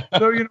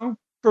 So,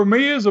 for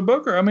me as a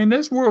booker,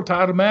 this world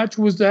title match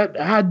was that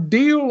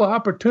ideal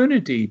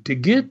opportunity to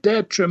get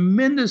that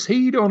tremendous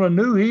heat on a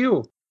new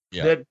heel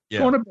that's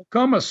going to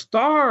become a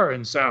star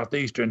in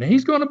Southeastern.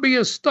 He's going to be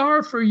a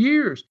star for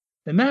years.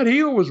 And that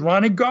heel was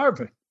Ronnie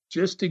Garvin,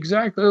 just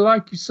exactly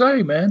like you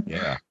say, man.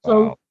 Yeah.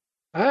 So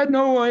I had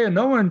no way of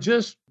knowing,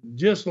 just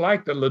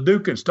like the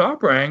Leduc and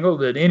Stopper angle,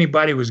 that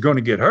anybody was going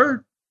to get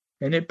hurt.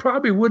 And it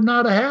probably would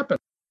not have happened.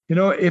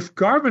 If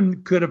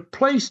Garvin could have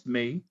placed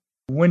me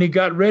when he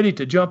got ready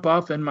to jump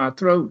off in my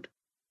throat,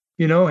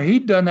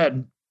 he'd done that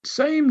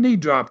same knee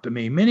drop to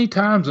me many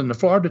times in the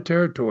Florida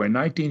Territory in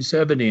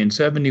 1970 and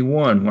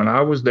 71 when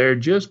I was there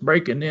just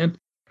breaking in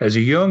as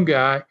a young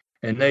guy.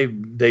 And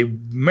they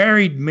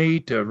married me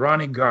to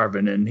Ronnie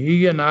Garvin, and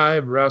he and I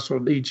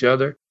wrestled each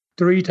other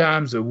 3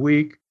 times a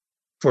week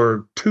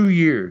for 2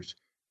 years.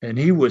 And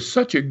he was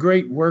such a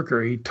great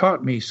worker. He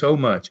taught me so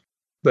much.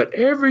 But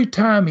every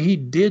time he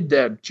did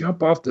that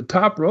jump off the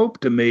top rope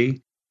to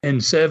me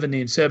in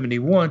 70 and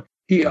 71,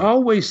 he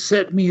always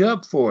set me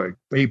up for it.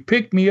 He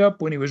picked me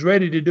up when he was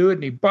ready to do it,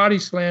 and he body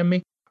slammed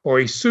me, or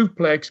he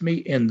suplexed me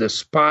in the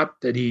spot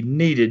that he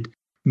needed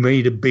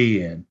me to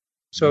be in.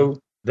 So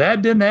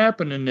that didn't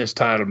happen in this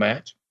title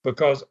match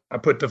because I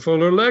put the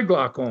Fuller leg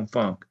lock on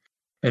Funk.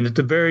 And at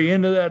the very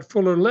end of that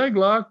Fuller leg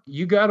lock,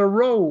 you got to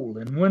roll.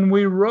 And when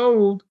we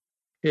rolled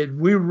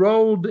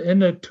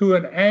into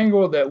an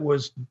angle that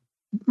was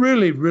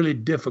really, really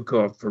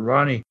difficult for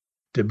Ronnie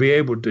to be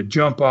able to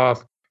jump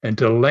off and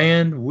to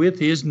land with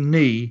his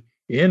knee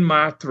in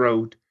my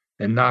throat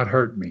and not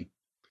hurt me.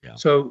 Yeah.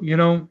 So,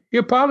 he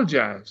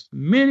apologized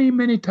many,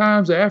 many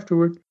times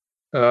afterward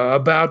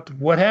about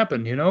what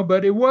happened,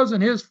 but it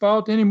wasn't his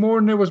fault any more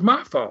than it was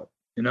my fault.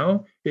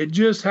 It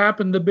just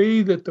happened to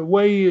be that the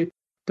way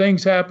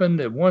things happened,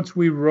 that once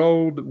we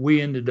rolled,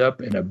 we ended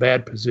up in a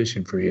bad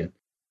position for it.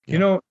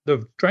 Yeah.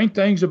 The strange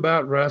things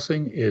about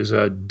wrestling is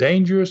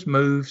dangerous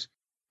moves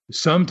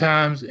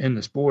sometimes in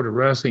the sport of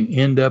wrestling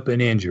end up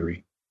in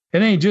injury.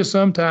 It ain't just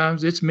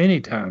sometimes, it's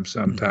many times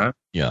sometimes.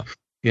 Yeah.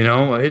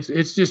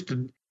 It's just,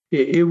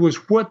 it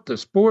was what the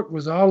sport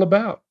was all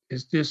about.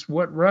 It's just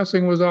what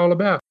wrestling was all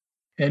about.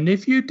 And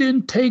if you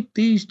didn't take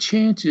these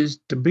chances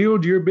to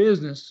build your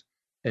business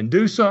and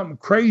do something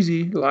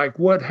crazy like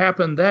what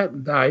happened that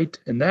night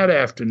and that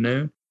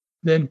afternoon,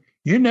 then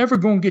you're never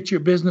going to get your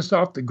business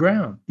off the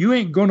ground. You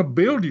ain't going to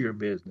build your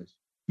business.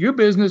 Your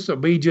business will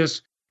be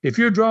just, if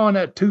you're drawing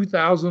at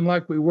 2,000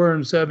 like we were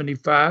in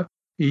 75,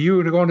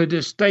 you're going to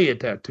just stay at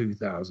that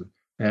 2,000.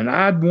 And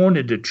I'd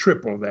wanted to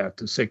triple that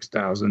to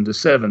 6,000, to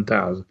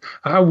 7,000.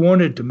 I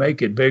wanted to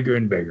make it bigger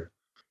and bigger.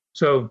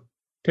 So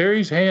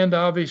Terry's hand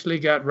obviously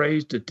got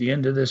raised at the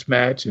end of this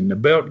match, and the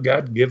belt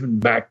got given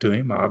back to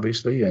him,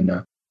 obviously.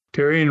 And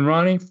Terry and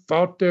Ronnie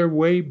fought their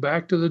way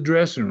back to the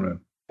dressing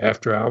room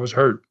after I was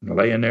hurt,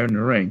 laying there in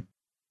the ring.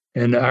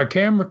 And our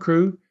camera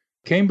crew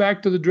came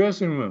back to the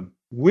dressing room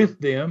with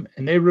them,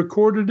 and they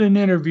recorded an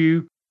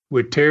interview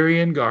with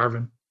Terry and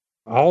Garvin,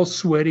 all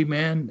sweaty,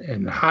 man,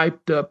 and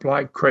hyped up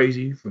like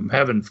crazy from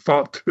having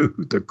fought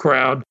through the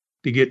crowd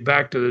to get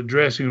back to the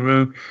dressing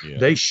room. Yeah.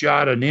 They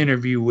shot an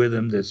interview with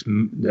him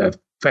that's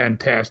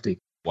fantastic.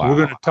 Wow. We're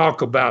going to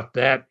talk about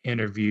that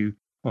interview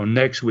on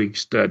next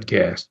week's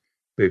Studcast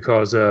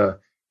because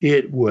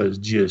it was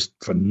just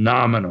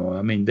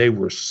phenomenal. They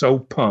were so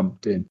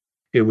pumped, and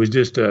it was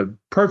just a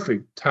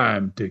perfect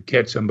time to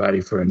catch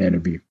somebody for an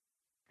interview.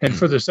 And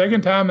for the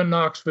second time in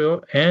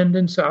Knoxville and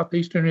in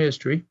Southeastern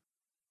history,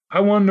 I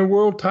won the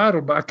world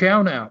title by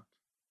countout.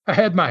 I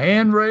had my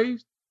hand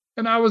raised,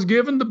 and I was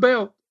given the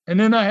belt, and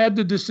then I had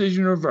the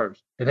decision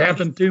reversed. It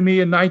happened to me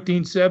in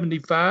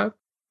 1975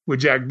 with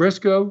Jack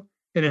Briscoe,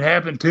 and it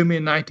happened to me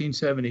in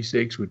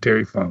 1976 with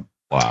Terry Funk.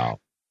 Wow.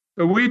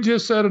 So we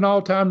just set an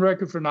all-time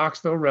record for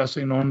Knoxville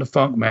wrestling on the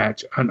Funk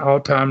match, an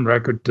all-time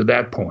record to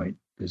that point.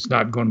 It's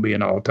not going to be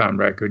an all-time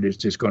record. It's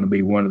just going to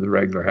be one of the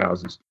regular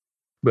houses.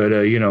 But,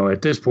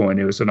 at this point,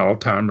 it was an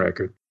all-time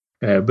record.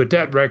 But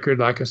that record,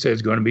 like I said,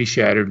 is going to be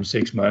shattered in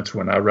 6 months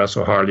when I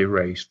wrestle Harley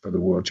Race for the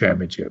World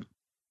Championship.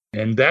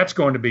 And that's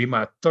going to be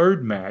my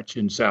third match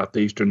in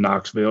Southeastern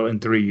Knoxville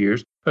in 3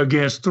 years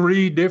against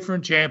 3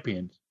 different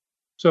champions.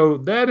 So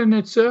that in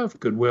itself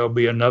could well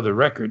be another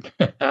record.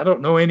 I don't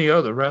know any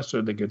other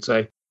wrestler that could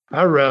say,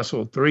 I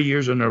wrestled 3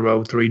 years in a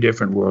row, 3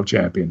 different world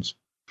champions.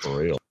 For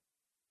real.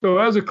 So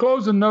as a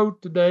closing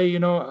note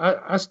today,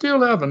 I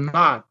still have a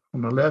knot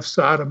on the left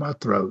side of my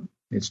throat.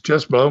 It's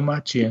just below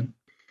my chin.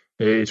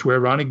 It's where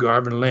Ronnie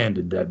Garvin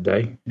landed that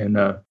day. And,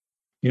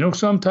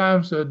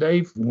 sometimes,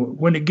 Dave,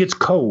 when it gets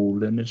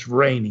cold and it's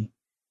rainy,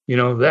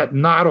 that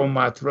knot on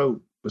my throat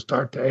will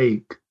start to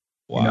ache.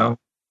 Wow.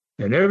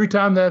 And every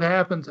time that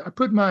happens, I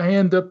put my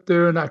hand up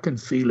there and I can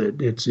feel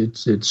it.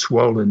 It's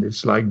swollen.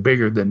 It's like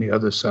bigger than the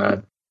other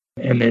side.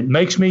 And it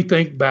makes me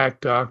think back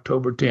to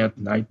October 10th,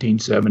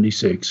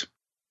 1976.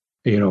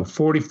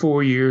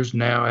 44 years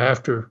now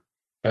after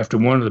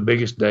one of the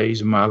biggest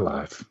days of my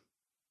life.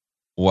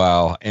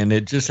 Wow. And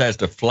it just has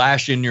to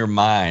flash in your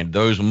mind,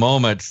 those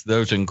moments,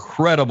 those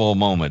incredible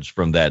moments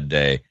from that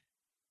day.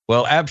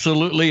 Well,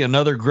 absolutely.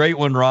 Another great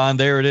one, Ron.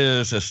 There it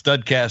is. A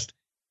Studcast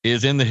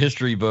is in the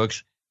history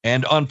books.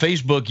 And on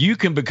Facebook, you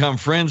can become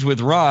friends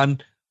with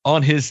Ron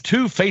on his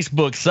 2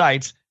 Facebook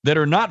sites that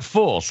are not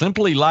full.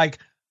 Simply like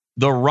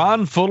the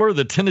Ron Fuller,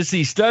 the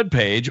Tennessee Stud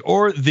page,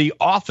 or the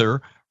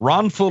author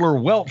Ron Fuller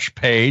Welch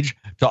page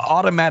to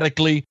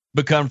automatically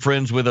become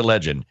friends with a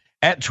legend.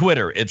 At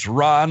Twitter, it's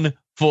Ron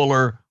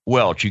Fuller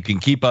Welch. You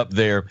can keep up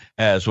there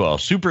as well.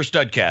 Super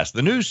Studcast,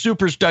 the new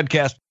Super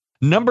Studcast,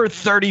 number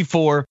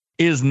 34,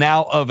 is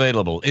now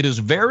available. It is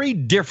very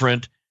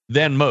different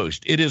than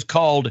most. It is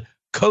called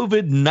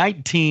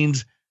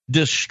COVID-19's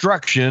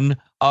Destruction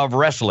of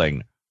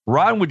Wrestling.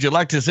 Ron, would you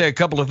like to say a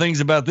couple of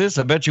things about this?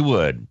 I bet you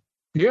would.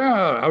 Yeah,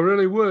 I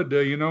really would.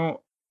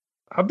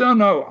 I've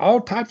done all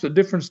types of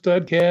different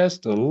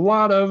Studcasts. A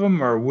lot of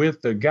them are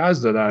with the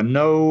guys that I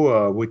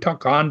know. We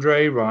talk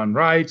Andre, Ron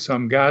Wright,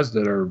 some guys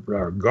that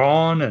are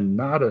gone and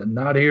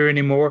not here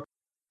anymore.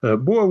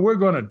 Boy, we're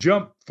going to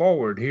jump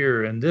forward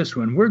here in this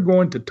one. We're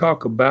going to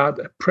talk about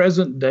a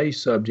present-day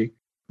subject,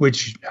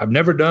 which I've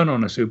never done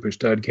on a Super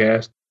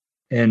Studcast.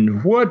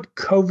 And what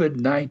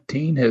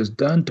COVID-19 has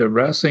done to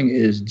wrestling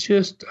is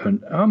just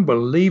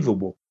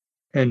unbelievable.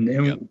 And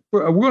Yep.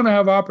 we're going to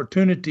have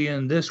opportunity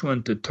in this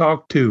one to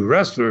talk to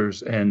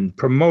wrestlers and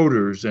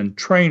promoters and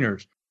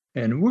trainers.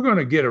 And we're going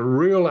to get a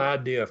real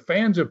idea. I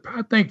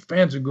think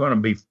fans are going to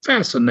be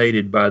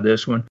fascinated by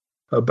this one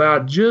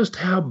about just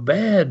how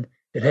bad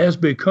it has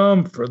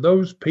become for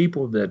those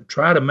people that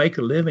try to make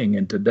a living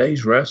in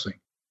today's wrestling.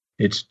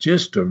 It's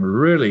just a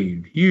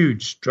really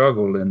huge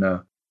struggle. And I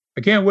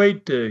can't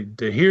wait to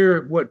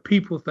hear what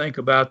people think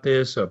about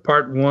this.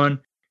 Part 1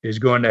 is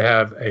going to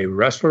have a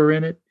wrestler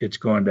in it. It's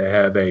going to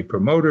have a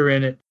promoter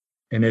in it,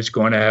 and it's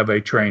going to have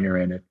a trainer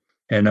in it.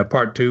 And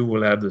part 2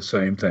 will have the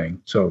same thing.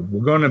 So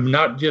we're going to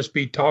not just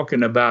be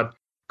talking about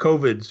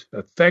COVID's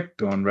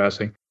effect on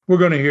wrestling. We're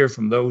going to hear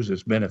from those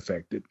that's been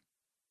affected.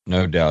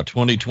 No doubt.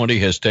 2020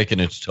 has taken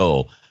its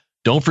toll.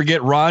 Don't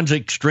forget Ron's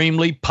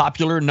extremely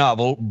popular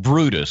novel,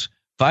 Brutus.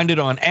 Find it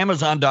on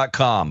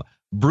Amazon.com.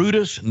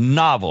 Brutus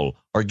novel,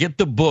 or get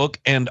the book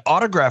and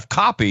autographed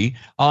copy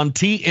on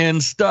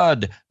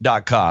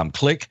tnstud.com.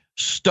 Click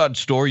Stud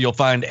Store. You'll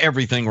find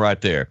everything right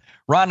there.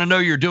 Ron, I know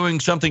you're doing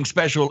something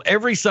special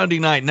every Sunday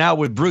night now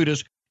with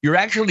Brutus. You're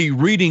actually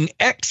reading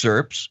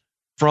excerpts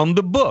from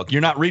the book.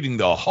 You're not reading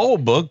the whole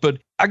book, but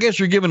I guess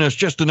you're giving us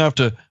just enough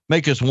to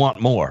make us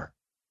want more.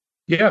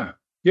 Yeah.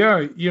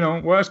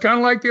 Well, it's kind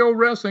of like the old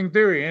wrestling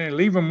theory, and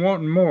leave them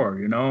wanting more.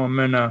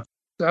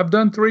 I've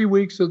done 3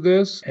 weeks of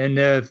this, and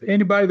if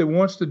anybody that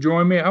wants to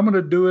join me, I'm going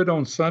to do it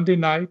on Sunday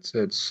nights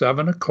at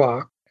 7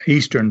 o'clock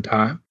Eastern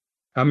time.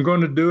 I'm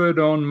going to do it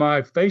on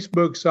my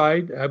Facebook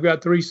site. I've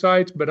got 3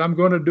 sites, but I'm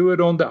going to do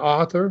it on the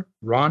author,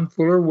 Ron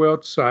Fuller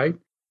Welch site.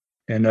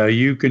 And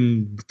you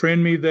can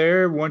friend me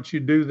there. Once you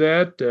do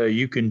that,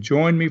 you can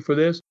join me for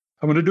this.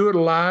 I'm going to do it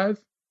live.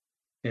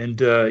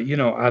 And,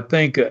 I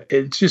think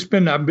it's just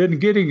I've been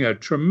getting a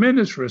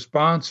tremendous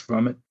response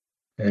from it.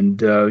 And,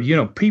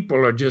 people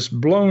are just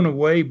blown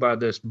away by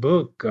this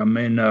book. I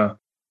mean, I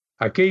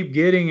keep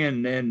getting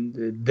and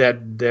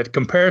that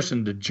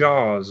comparison to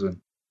Jaws,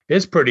 and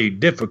it's pretty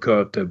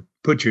difficult to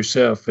put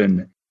yourself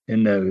in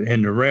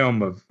the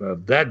realm of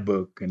that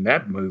book and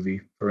that movie,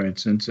 for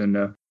instance. And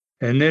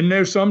then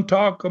there's some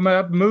talk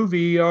about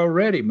movie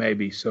already,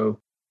 maybe.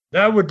 So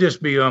that would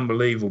just be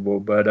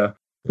unbelievable. But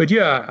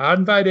yeah, I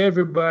invite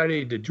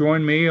everybody to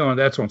join me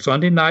that's on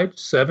Sunday night,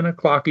 7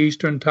 o'clock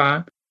Eastern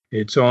time.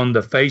 It's on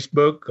the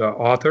Facebook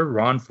author,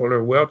 Ron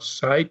Fuller Welch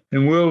site.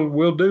 And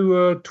we'll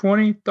do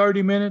 20,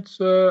 30 minutes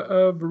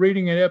of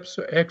reading an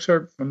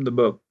excerpt from the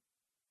book.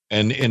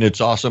 And it's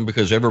awesome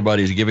because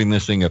everybody's giving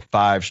this thing a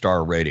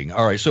 5-star rating.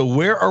 All right, so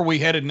where are we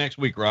headed next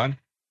week, Ron?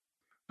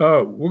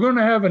 We're going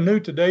to have a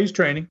new Today's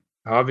Training,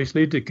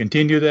 obviously, to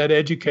continue that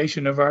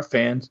education of our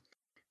fans.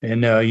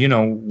 And,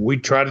 we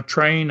try to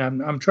train.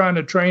 I'm trying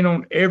to train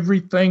on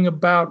everything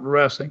about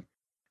wrestling.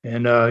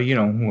 And, a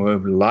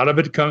lot of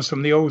it comes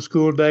from the old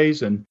school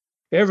days. And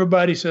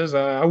everybody says,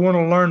 I want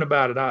to learn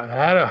about it.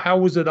 How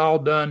was it all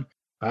done?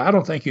 I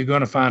don't think you're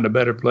going to find a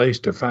better place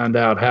to find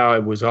out how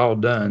it was all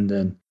done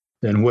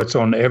than what's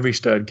on every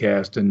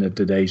Studcast in the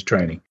Today's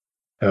Training.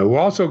 We're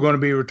also going to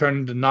be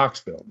returning to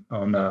Knoxville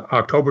on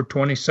October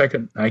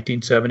 22nd,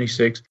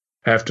 1976,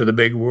 after the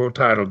big world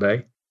title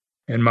day.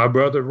 And my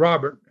brother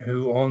Robert,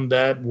 who on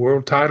that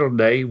world title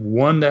day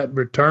won that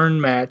return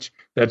match,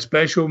 that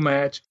special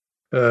match,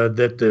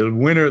 that the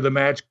winner of the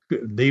match,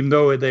 even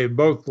though they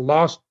both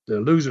lost, the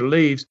loser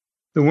leaves,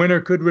 the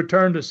winner could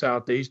return to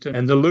Southeastern,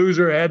 and the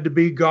loser had to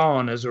be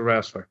gone as a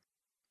wrestler.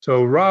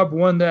 So Rob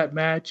won that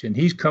match, and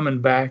he's coming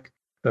back.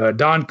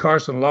 Don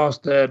Carson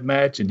lost that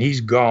match, and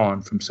he's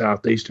gone from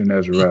Southeastern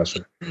as a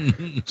wrestler.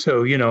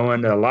 So,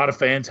 and a lot of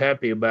fans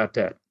happy about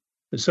that.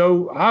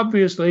 So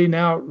obviously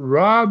now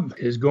Rob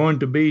is going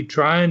to be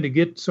trying to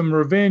get some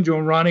revenge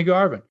on Ronnie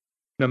Garvin.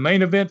 The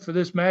main event for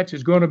this match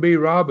is going to be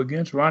Rob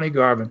against Ronnie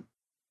Garvin.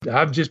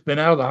 I've just been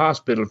out of the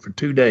hospital for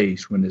 2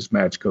 days when this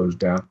match goes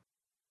down.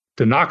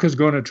 Tanaka's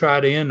going to try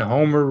to end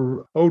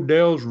Homer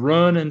Odell's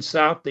run in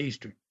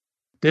Southeastern.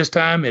 This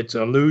time it's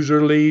a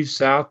loser leaves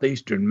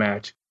Southeastern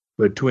match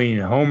between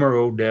Homer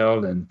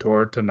Odell and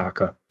Toru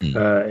Tanaka.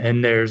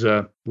 And there's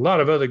a lot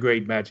of other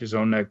great matches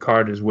on that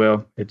card as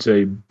well. It's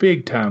a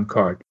big-time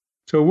card.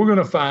 So we're going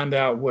to find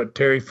out what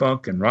Terry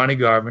Funk and Ronnie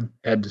Garvin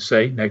had to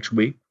say next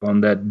week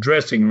on that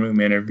dressing room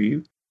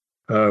interview,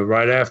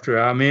 right after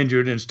I'm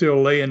injured and still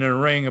laying in a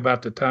ring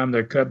about the time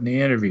they're cutting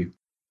the interview.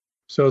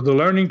 So the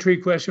learning tree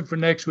question for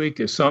next week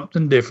is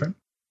something different.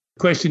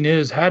 The question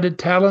is, how did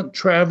talent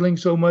traveling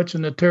so much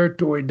in the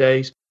territory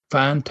days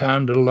find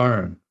time to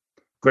learn?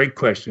 Great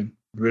question.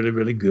 Really,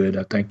 really good.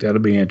 I think that'll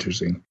be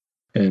interesting.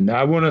 And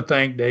I want to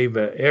thank Dave,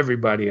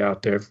 everybody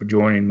out there for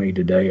joining me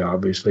today,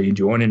 obviously, and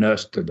joining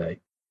us today.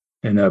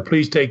 And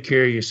please take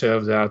care of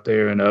yourselves out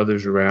there and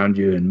others around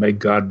you, and may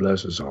God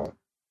bless us all.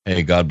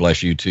 Hey, God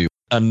bless you too.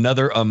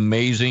 Another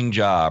amazing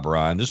job,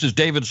 Ron. This is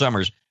David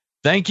Summers,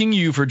 thanking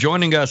you for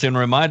joining us and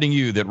reminding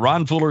you that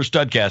Ron Fuller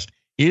Studcast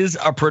is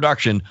a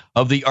production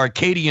of the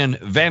Arcadian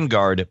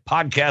Vanguard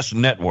Podcast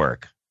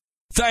Network.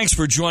 Thanks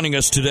for joining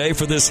us today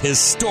for this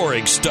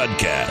historic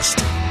Studcast.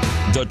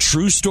 The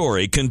true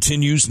story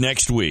continues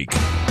next week.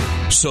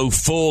 So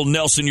fool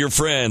Nelson your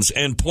friends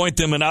and point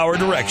them in our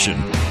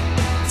direction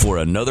for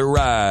another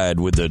ride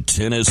with the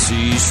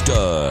Tennessee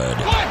Stud.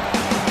 1,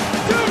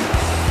 2,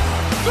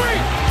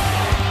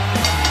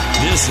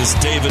 3. This is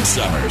David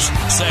Summers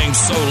saying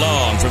so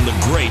long from the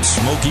great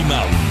Smoky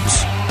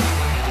Mountains.